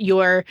as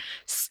your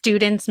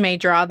students may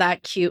draw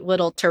that cute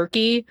little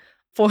turkey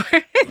for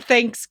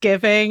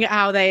Thanksgiving,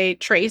 how they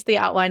trace the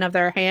outline of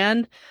their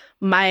hand,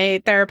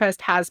 my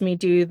therapist has me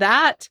do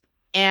that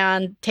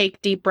and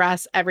take deep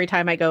breaths every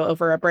time I go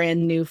over a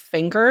brand new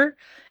finger.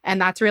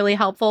 And that's really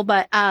helpful.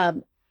 But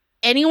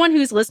anyone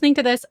who's listening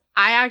to this,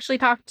 I actually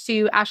talked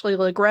to Ashley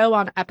LeGros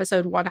on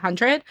episode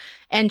 100,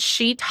 and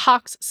she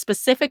talks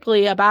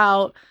specifically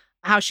about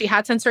how she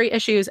had sensory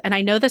issues. And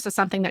I know this is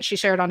something that she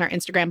shared on her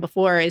Instagram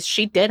before, is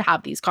she did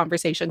have these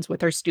conversations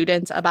with her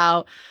students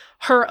about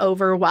her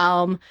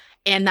overwhelm,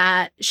 and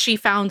that she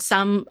found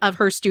some of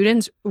her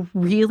students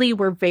really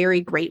were very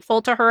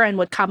grateful to her and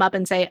would come up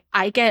and say,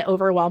 I get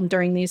overwhelmed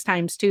during these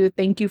times too.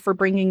 Thank you for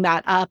bringing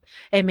that up.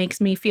 It makes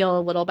me feel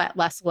a little bit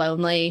less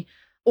lonely,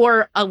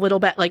 or a little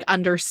bit like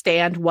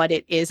understand what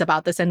it is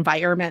about this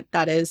environment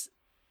that is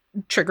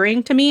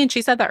triggering to me. And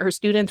she said that her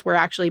students were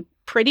actually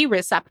pretty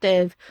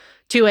receptive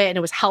to it, and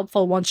it was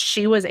helpful once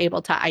she was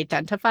able to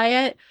identify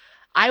it.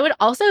 I would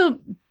also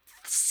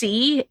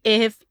see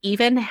if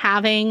even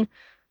having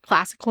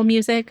classical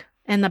music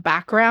in the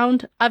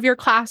background of your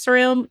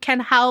classroom can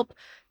help.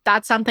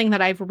 That's something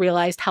that I've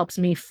realized helps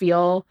me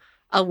feel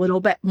a little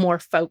bit more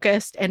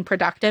focused and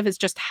productive, is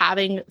just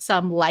having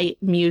some light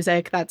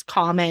music that's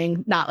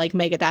calming, not like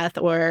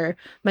Megadeth or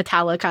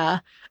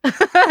Metallica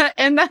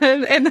in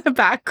the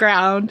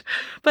background,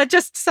 but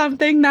just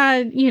something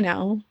that, you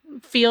know,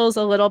 feels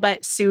a little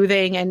bit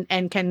soothing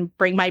and can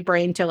bring my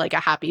brain to like a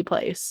happy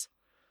place.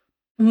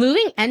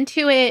 Moving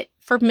into it,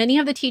 for many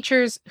of the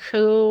teachers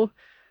who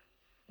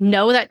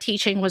know that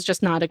teaching was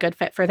just not a good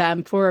fit for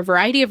them for a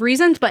variety of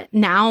reasons, but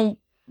now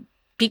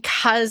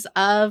because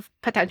of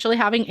potentially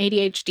having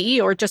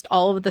ADHD or just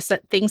all of the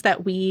things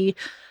that we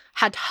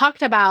had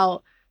talked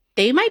about,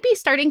 they might be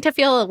starting to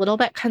feel a little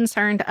bit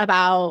concerned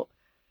about,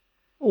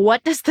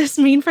 what does this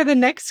mean for the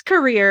next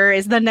career?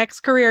 Is the next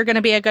career going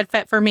to be a good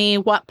fit for me?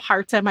 What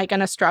parts am I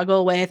going to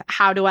struggle with?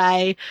 How do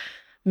I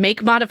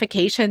make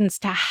modifications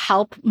to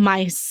help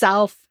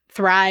myself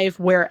thrive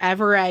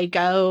wherever I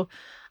go?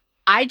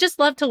 I just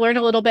love to learn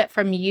a little bit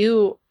from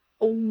you.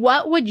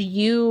 What would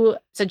you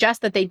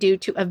suggest that they do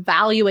to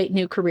evaluate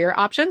new career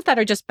options that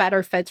are just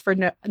better fits for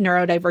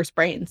neurodiverse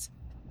brains?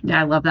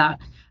 Yeah, I love that.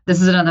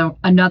 This is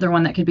another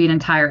one that could be an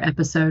entire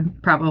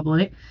episode,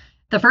 probably.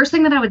 The first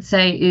thing that I would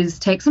say is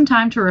take some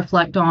time to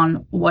reflect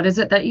on, what is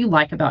it that you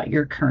like about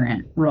your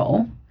current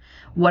role?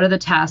 What are the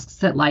tasks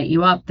that light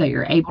you up, that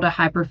you're able to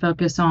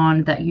hyper-focus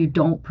on, that you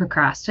don't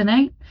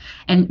procrastinate?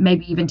 And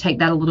maybe even take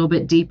that a little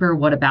bit deeper.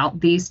 What about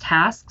these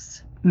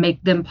tasks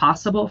make them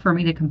possible for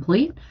me to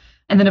complete?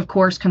 And then, of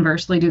course,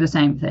 conversely, do the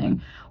same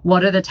thing.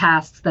 What are the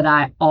tasks that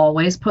I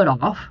always put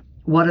off?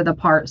 What are the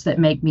parts that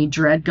make me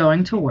dread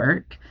going to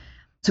work?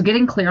 So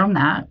getting clear on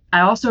that.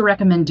 I also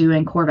recommend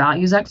doing core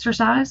values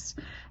exercises.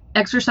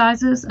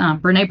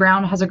 Brene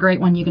Brown has a great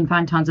one. You can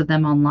find tons of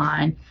them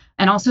online.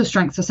 And also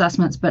strengths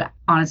assessments, but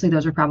honestly,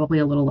 those are probably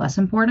a little less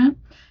important.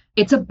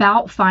 It's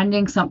about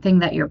finding something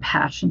that you're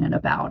passionate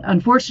about.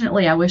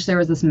 Unfortunately, I wish there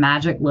was this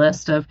magic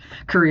list of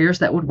careers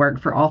that would work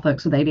for all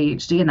folks with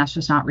ADHD, and that's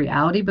just not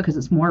reality, because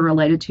it's more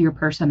related to your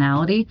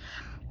personality.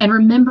 And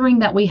remembering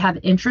that we have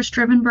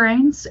interest-driven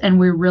brains, and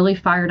we're really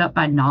fired up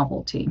by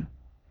novelty.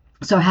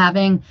 So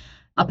having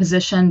a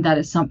position that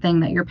is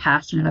something that you're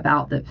passionate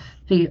about, that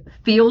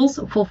feels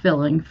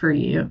fulfilling for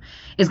you,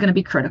 is going to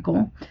be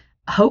critical.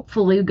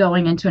 Hopefully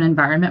going into an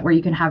environment where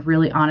you can have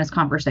really honest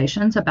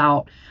conversations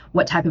about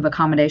what type of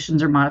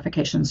accommodations or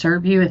modifications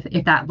serve you.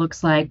 If that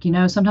looks like, you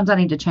know, sometimes I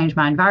need to change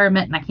my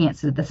environment and I can't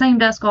sit at the same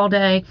desk all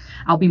day,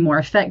 I'll be more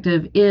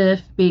effective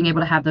if being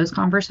able to have those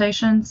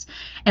conversations,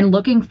 and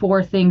looking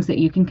for things that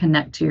you can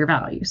connect to your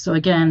values. So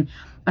again,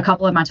 a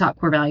couple of my top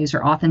core values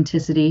are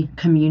authenticity,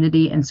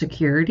 community, and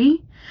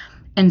security.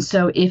 And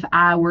so if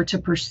I were to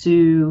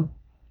pursue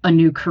a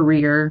new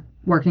career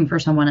working for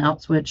someone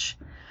else, which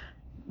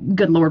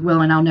good Lord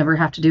willing, I'll never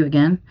have to do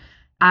again,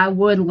 I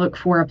would look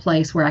for a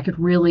place where I could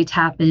really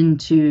tap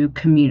into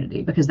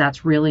community, because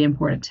that's really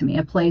important to me.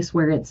 A place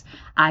where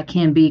I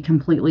can be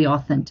completely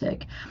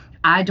authentic.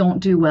 I don't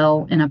do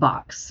well in a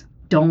box.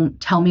 Don't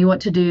tell me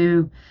what to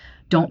do.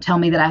 Don't tell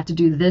me that I have to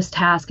do this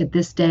task at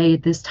this day,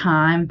 at this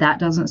time. That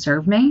doesn't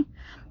serve me.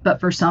 But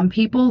for some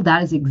people,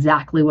 that is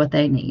exactly what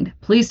they need.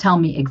 Please tell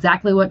me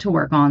exactly what to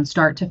work on,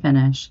 start to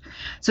finish.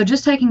 So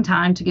just taking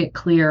time to get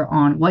clear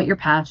on what you're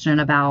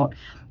passionate about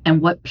and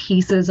what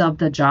pieces of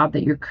the job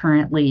that you're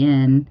currently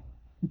in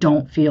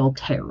don't feel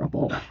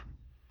terrible.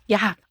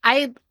 Yeah,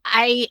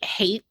 I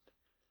hate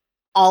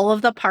all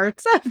of the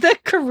parts of the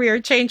career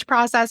change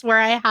process where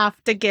I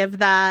have to give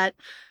that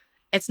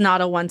it's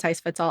not a one size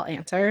fits all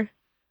answer,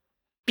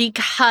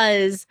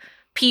 because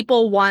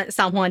people want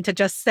someone to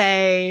just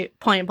say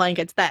point blank,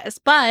 it's this.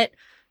 But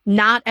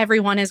not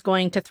everyone is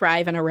going to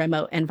thrive in a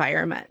remote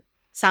environment.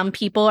 Some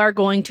people are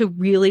going to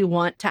really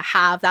want to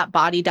have that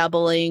body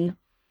doubling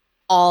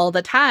all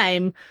the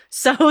time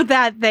so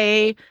that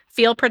they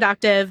feel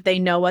productive. They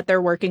know what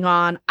they're working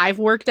on. I've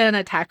worked in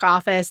a tech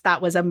office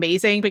that was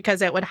amazing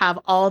because it would have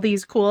all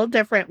these cool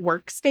different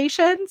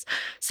workstations.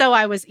 So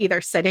I was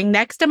either sitting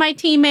next to my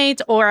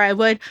teammates, or I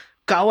would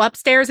go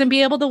upstairs and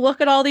be able to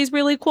look at all these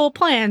really cool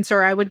plants,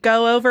 or I would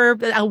go over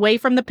away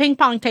from the ping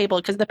pong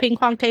table, because the ping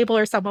pong table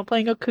or someone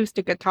playing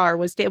acoustic guitar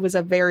was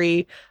a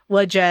very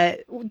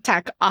legit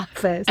tech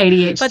office.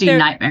 ADHD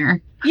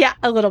nightmare. Yeah,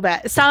 a little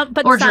bit.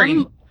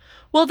 Dream.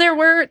 Well, there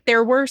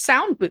were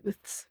sound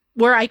booths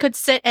where I could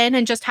sit in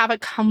and just have a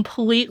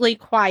completely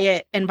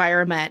quiet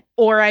environment,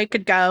 or I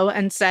could go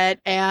and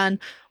sit and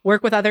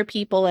work with other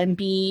people and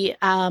be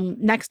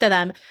next to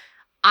them.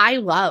 I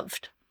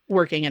loved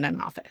working in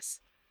an office.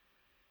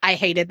 I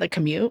hated the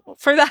commute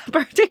for that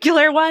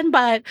particular one,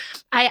 but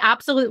I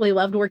absolutely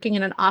loved working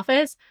in an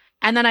office.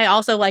 And then I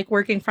also like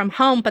working from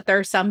home, but there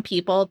are some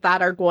people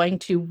that are going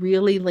to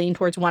really lean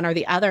towards one or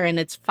the other. And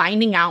it's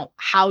finding out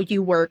how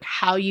you work,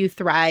 how you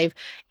thrive.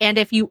 And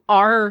if you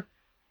are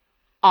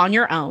on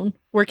your own,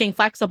 working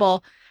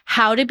flexible,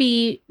 how to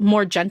be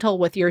more gentle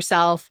with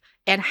yourself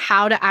and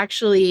how to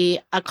actually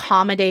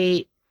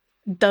accommodate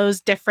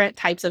those different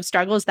types of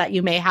struggles that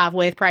you may have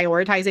with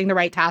prioritizing the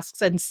right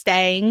tasks and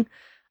staying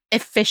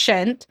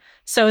efficient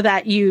so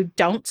that you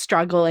don't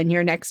struggle in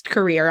your next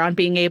career on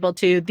being able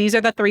to, these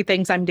are the 3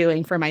 things I'm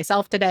doing for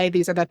myself today.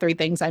 These are the 3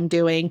 things I'm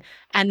doing.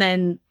 And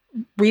then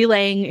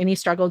relaying any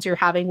struggles you're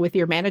having with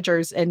your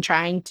managers and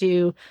trying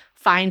to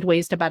find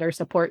ways to better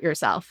support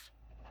yourself.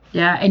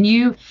 Yeah. And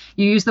you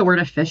use the word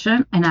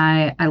efficient, and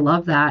I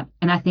love that.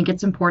 And I think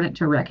it's important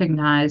to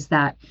recognize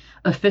that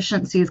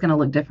efficiency is going to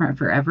look different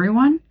for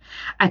everyone.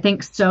 I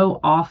think so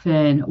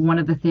often one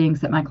of the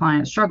things that my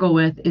clients struggle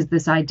with is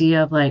this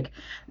idea of like,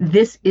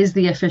 this is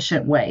the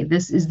efficient way.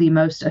 This is the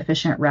most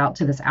efficient route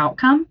to this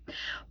outcome.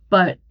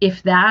 But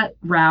if that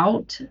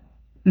route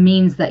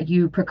means that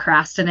you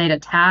procrastinate a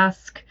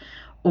task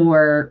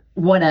or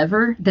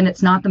whatever, then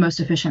it's not the most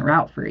efficient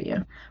route for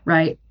you,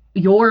 right?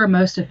 Your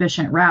most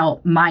efficient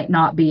route might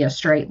not be a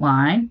straight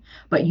line,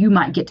 but you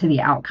might get to the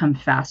outcome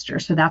faster.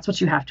 So that's what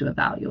you have to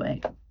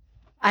evaluate.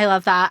 I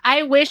love that.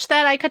 I wish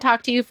that I could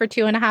talk to you for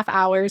 2.5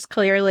 hours,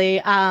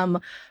 clearly.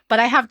 But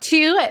I have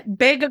 2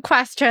 big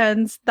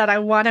questions that I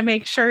want to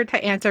make sure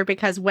to answer,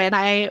 because when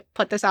I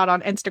put this out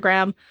on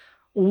Instagram,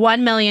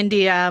 1 million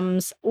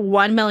DMs,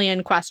 1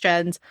 million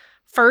questions.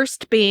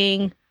 First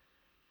being,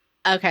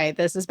 okay,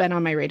 this has been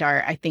on my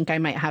radar. I think I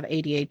might have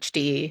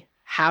ADHD.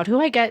 How do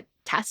I get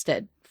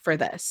tested for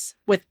this?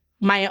 With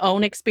my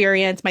own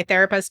experience, my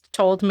therapist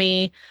told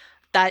me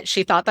that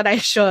she thought that I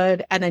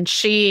should, and then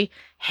she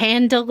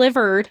hand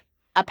delivered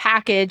a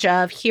package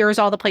of here's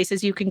all the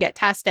places you can get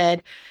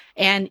tested.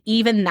 And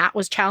even that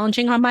was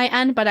challenging on my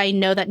end, but I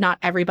know that not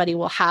everybody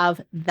will have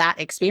that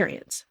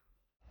experience.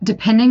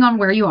 Depending on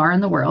where you are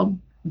in the world,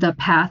 the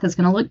path is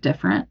going to look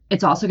different.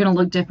 It's also going to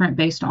look different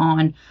based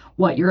on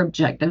what your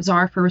objectives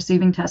are for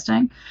receiving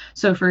testing.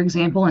 So, for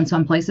example, in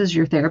some places,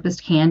 your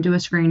therapist can do a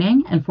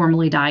screening and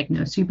formally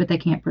diagnose you, but they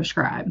can't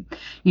prescribe.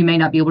 You may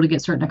not be able to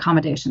get certain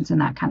accommodations and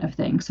that kind of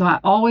thing. So I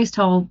always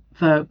tell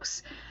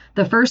folks,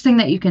 the first thing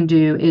that you can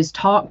do is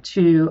talk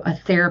to a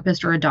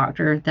therapist or a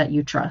doctor that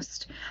you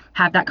trust.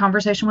 Have that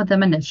conversation with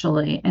them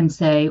initially and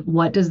say,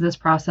 what does this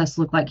process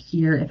look like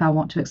here if I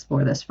want to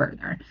explore this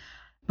further?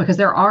 Because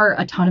there are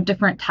a ton of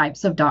different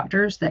types of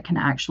doctors that can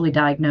actually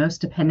diagnose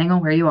depending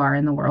on where you are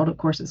in the world. Of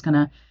course, it's going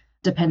to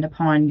depend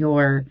upon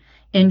your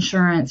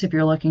insurance, if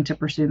you're looking to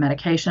pursue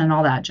medication and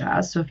all that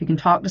jazz. So if you can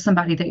talk to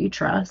somebody that you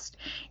trust,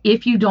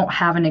 if you don't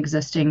have an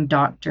existing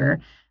doctor,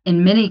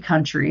 in many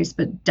countries,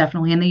 but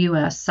definitely in the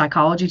US,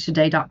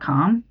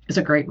 psychologytoday.com is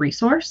a great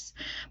resource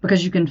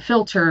because you can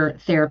filter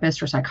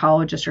therapist or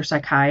psychologist or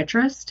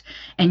psychiatrist,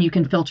 and you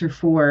can filter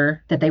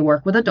for that they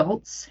work with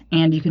adults,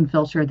 and you can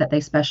filter that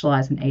they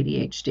specialize in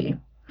ADHD.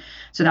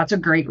 So that's a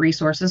great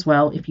resource as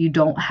well if you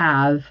don't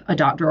have a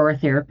doctor or a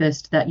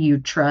therapist that you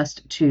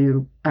trust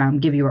to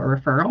give you a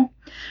referral.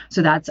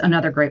 So that's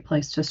another great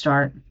place to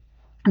start.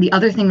 The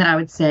other thing that I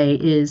would say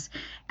is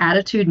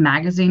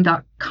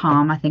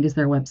attitudemagazine.com, I think is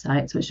their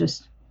website. So it's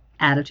just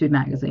Attitude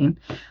Magazine.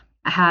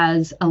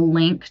 has a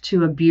link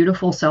to a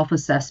beautiful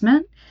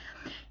self-assessment.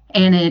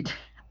 And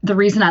the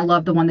reason I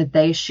love the one that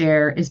they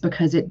share is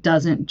because it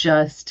doesn't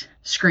just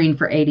screen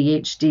for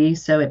ADHD.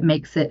 So it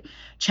makes it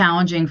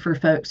challenging for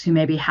folks who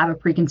maybe have a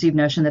preconceived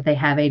notion that they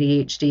have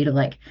ADHD to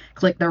like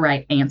click the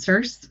right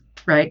answers,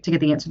 right, to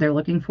get the answer they're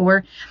looking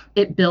for.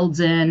 It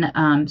builds in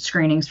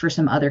screenings for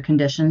some other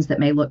conditions that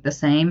may look the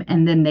same,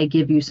 and then they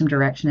give you some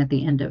direction at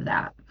the end of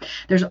that.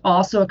 There's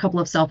also a couple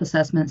of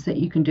self-assessments that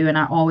you can do, and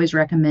I always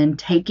recommend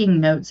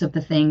taking notes of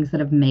the things that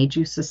have made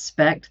you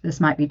suspect this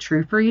might be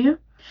true for you.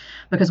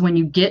 Because when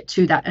you get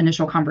to that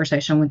initial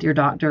conversation with your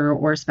doctor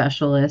or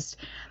specialist,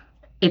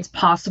 it's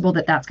possible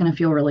that that's going to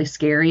feel really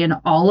scary. And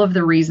all of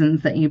the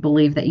reasons that you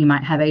believe that you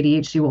might have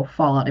ADHD will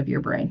fall out of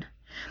your brain.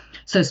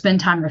 So spend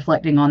time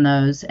reflecting on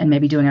those and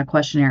maybe doing a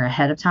questionnaire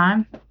ahead of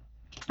time.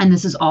 And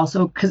this is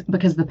also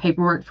because the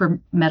paperwork for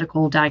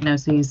medical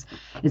diagnoses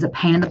is a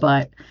pain in the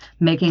butt,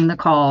 making the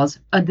calls.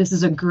 This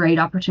is a great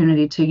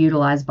opportunity to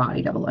utilize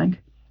body doubling,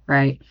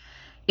 right?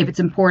 If it's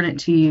important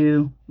to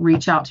you,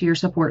 reach out to your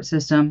support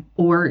system,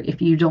 or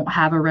if you don't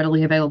have a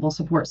readily available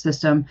support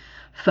system,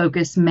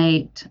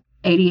 FocusMate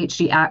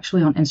ADHD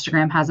actually on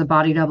Instagram has a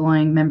body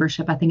doubling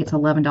membership. I think it's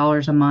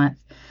 $11 a month.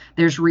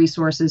 There's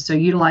resources, so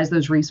utilize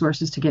those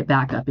resources to get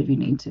back up if you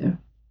need to.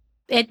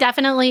 It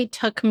definitely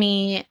took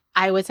me,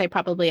 I would say,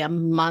 probably a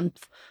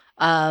month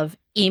of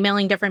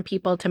emailing different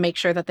people to make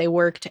sure that they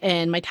worked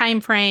in my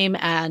time frame,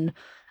 and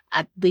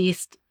at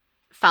least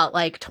felt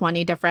like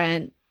 20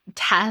 different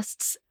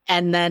tests,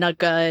 and then a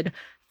good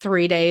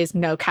 3 days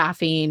no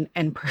caffeine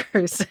in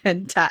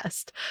person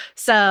test.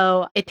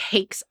 So it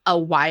takes a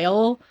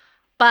while,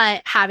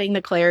 but having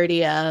the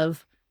clarity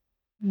of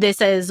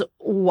this is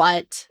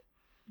what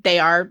they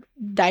are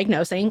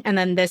diagnosing, and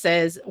then this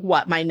is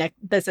what my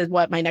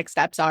next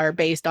steps are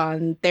based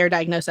on their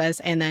diagnosis,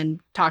 and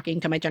then talking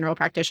to my general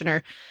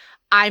practitioner.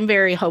 I'm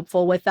very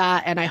hopeful with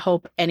that, and I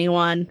hope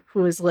anyone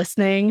who is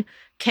listening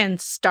can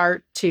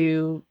start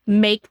to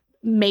make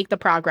the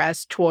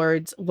progress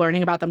towards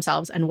learning about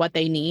themselves and what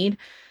they need.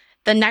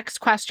 The next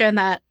question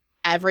that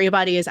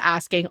everybody is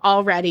asking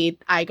already,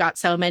 I got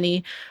so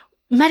many,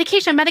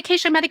 medication.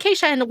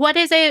 What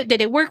is it?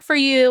 Did it work for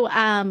you?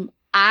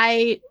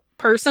 I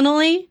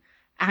personally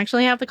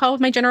actually have the call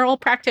with my general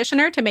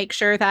practitioner to make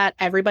sure that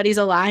everybody's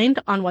aligned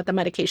on what the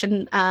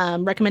medication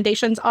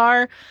recommendations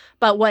are.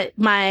 But what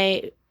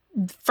my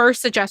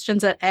first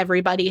suggestions that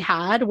everybody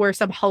had were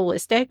some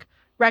holistic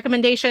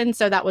recommendations.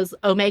 So that was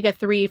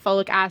omega-3,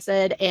 folic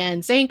acid,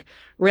 and zinc.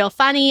 Real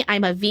funny,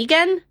 I'm a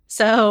vegan,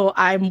 so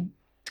I'm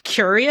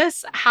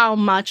curious how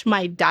much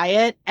my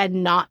diet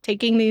and not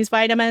taking these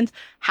vitamins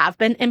have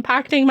been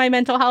impacting my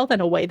mental health in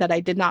a way that I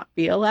did not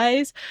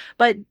realize.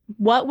 But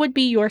what would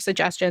be your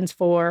suggestions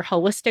for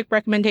holistic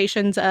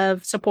recommendations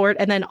of support,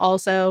 and then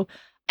also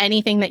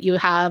anything that you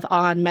have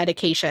on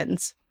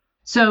medications?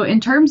 So in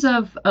terms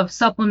of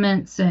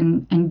supplements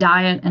and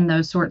diet and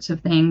those sorts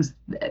of things,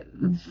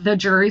 the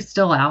jury's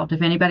still out.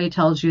 If anybody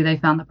tells you they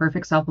found the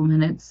perfect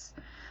supplement,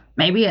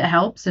 maybe it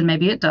helps and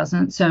maybe it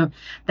doesn't. So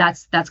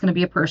that's going to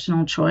be a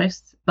personal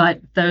choice.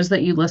 But those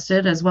that you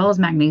listed, as well as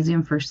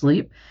magnesium for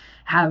sleep,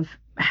 have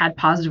had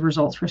positive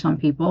results for some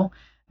people.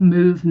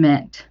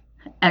 Movement,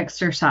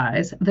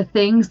 exercise, the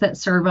things that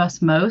serve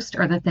us most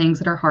are the things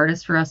that are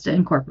hardest for us to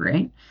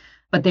incorporate.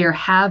 But there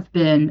have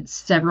been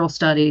several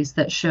studies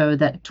that show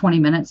that 20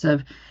 minutes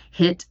of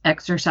HIIT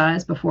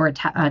exercise before a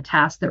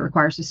task that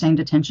requires sustained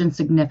attention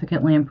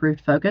significantly improved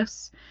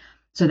focus.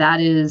 So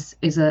that is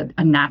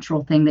a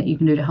natural thing that you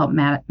can do to help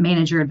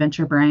manage your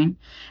adventure brain.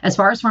 As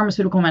far as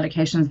pharmaceutical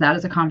medications, that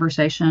is a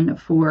conversation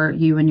for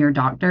you and your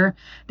doctor.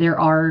 There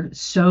are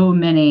so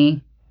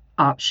many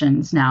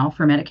options now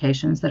for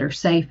medications that are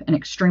safe and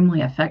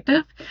extremely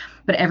effective,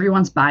 but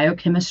everyone's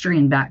biochemistry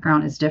and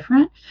background is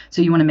different.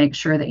 So you want to make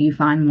sure that you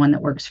find one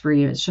that works for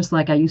you. It's just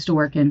like I used to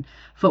work in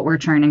footwear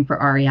training for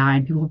REI,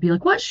 and people would be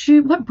like,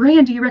 what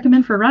brand do you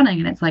recommend for running?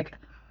 And it's like,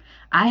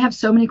 I have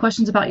so many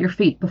questions about your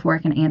feet before I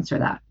can answer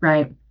that,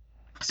 right?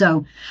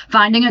 So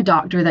finding a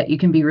doctor that you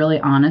can be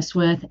really honest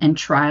with and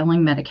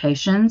trialing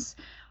medications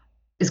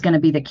is going to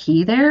be the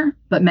key there.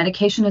 But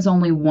medication is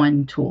only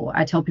one tool.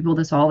 I tell people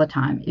this all the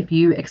time. If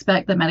you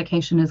expect that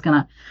medication is going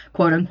to,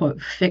 quote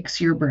unquote, fix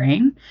your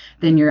brain,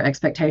 then your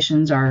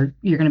expectations are,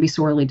 you're going to be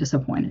sorely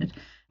disappointed.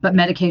 But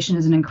medication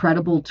is an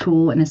incredible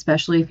tool, and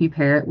especially if you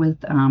pair it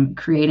with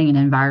creating an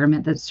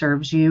environment that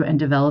serves you and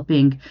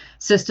developing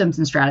systems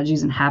and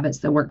strategies and habits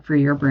that work for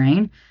your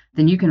brain,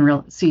 then you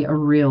can see a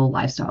real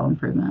lifestyle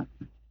improvement.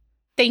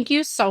 Thank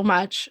you so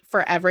much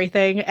for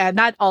everything. And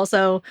that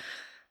also,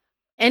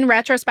 in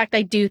retrospect,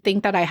 I do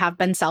think that I have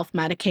been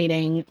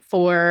self-medicating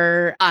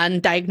for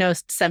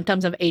undiagnosed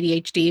symptoms of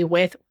ADHD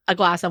with a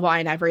glass of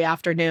wine every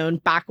afternoon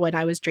back when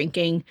I was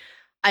drinking.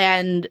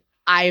 And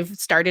I've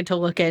started to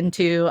look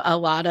into a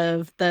lot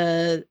of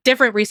the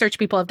different research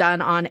people have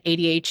done on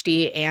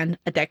ADHD and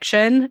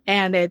addiction,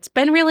 and it's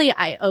been really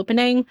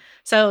eye-opening.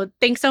 So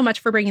thanks so much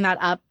for bringing that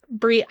up.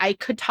 Bree, I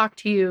could talk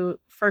to you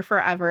for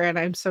forever, and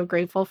I'm so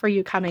grateful for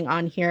you coming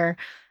on here.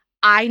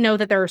 I know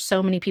that there are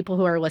so many people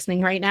who are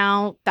listening right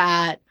now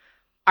that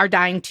are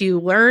dying to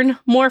learn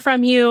more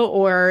from you,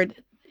 or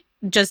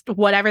just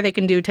whatever they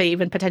can do to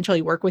even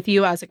potentially work with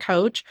you as a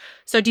coach.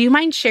 So do you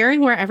mind sharing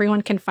where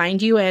everyone can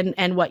find you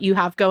and what you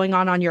have going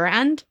on your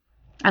end?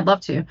 I'd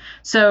love to.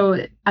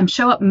 So I'm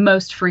show up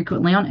most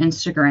frequently on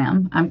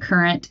Instagram. I'm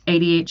Current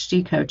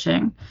ADHD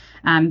Coaching.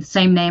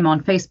 Same name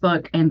on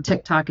Facebook and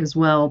TikTok as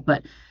well,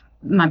 but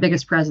my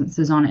biggest presence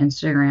is on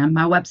Instagram.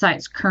 My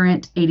website's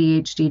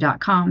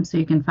currentadhd.com, so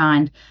you can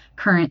find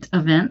current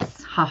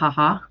events,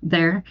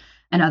 there,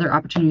 and other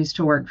opportunities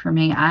to work for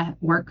me.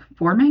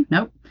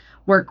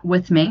 Work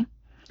with me.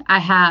 I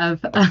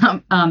have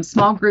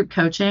small group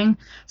coaching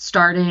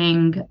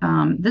starting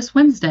this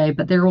Wednesday,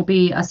 but there will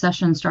be a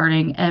session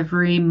starting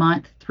every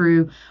month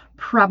through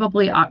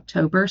probably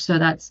October. So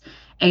that's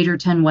 8 or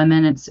 10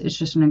 women. It's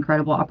just an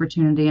incredible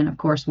opportunity. And of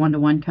course,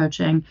 one-to-one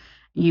coaching.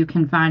 You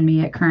can find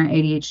me at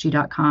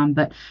currentadhd.com,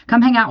 but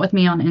come hang out with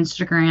me on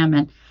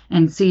Instagram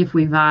and see if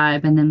we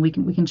vibe, and then we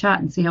can chat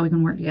and see how we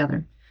can work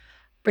together.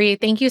 Bree,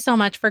 thank you so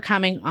much for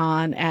coming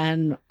on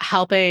and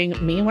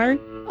helping me learn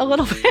a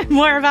little bit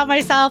more about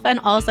myself, and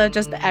also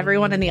just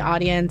everyone in the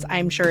audience,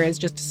 I'm sure, is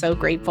just so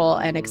grateful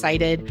and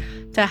excited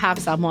to have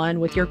someone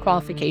with your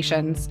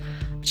qualifications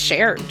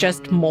share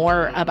just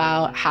more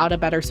about how to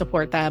better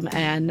support them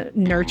and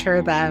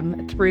nurture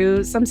them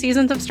through some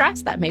seasons of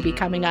stress that may be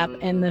coming up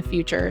in the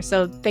future.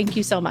 So thank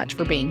you so much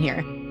for being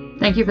here.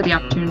 Thank you for the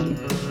opportunity.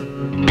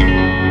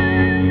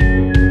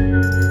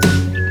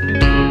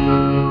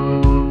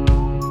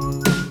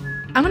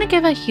 I want to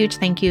give a huge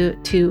thank you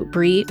to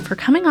Bree for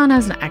coming on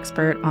as an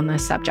expert on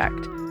this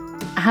subject.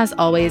 As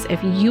always,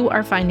 if you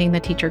are finding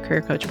the Teacher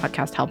Career Coach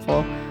podcast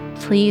helpful,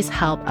 please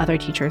help other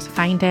teachers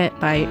find it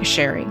by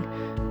sharing.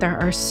 There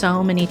are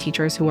so many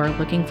teachers who are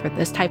looking for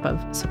this type of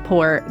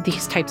support,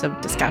 these types of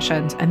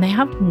discussions, and they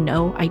have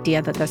no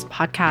idea that this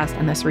podcast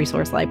and this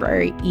resource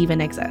library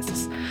even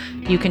exists.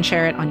 You can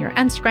share it on your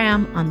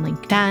Instagram, on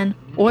LinkedIn,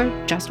 or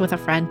just with a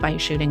friend by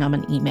shooting them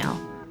an email.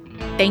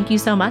 Thank you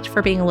so much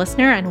for being a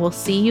listener, and we'll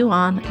see you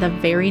on the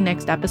very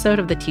next episode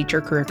of the Teacher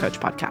Career Coach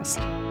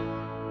podcast.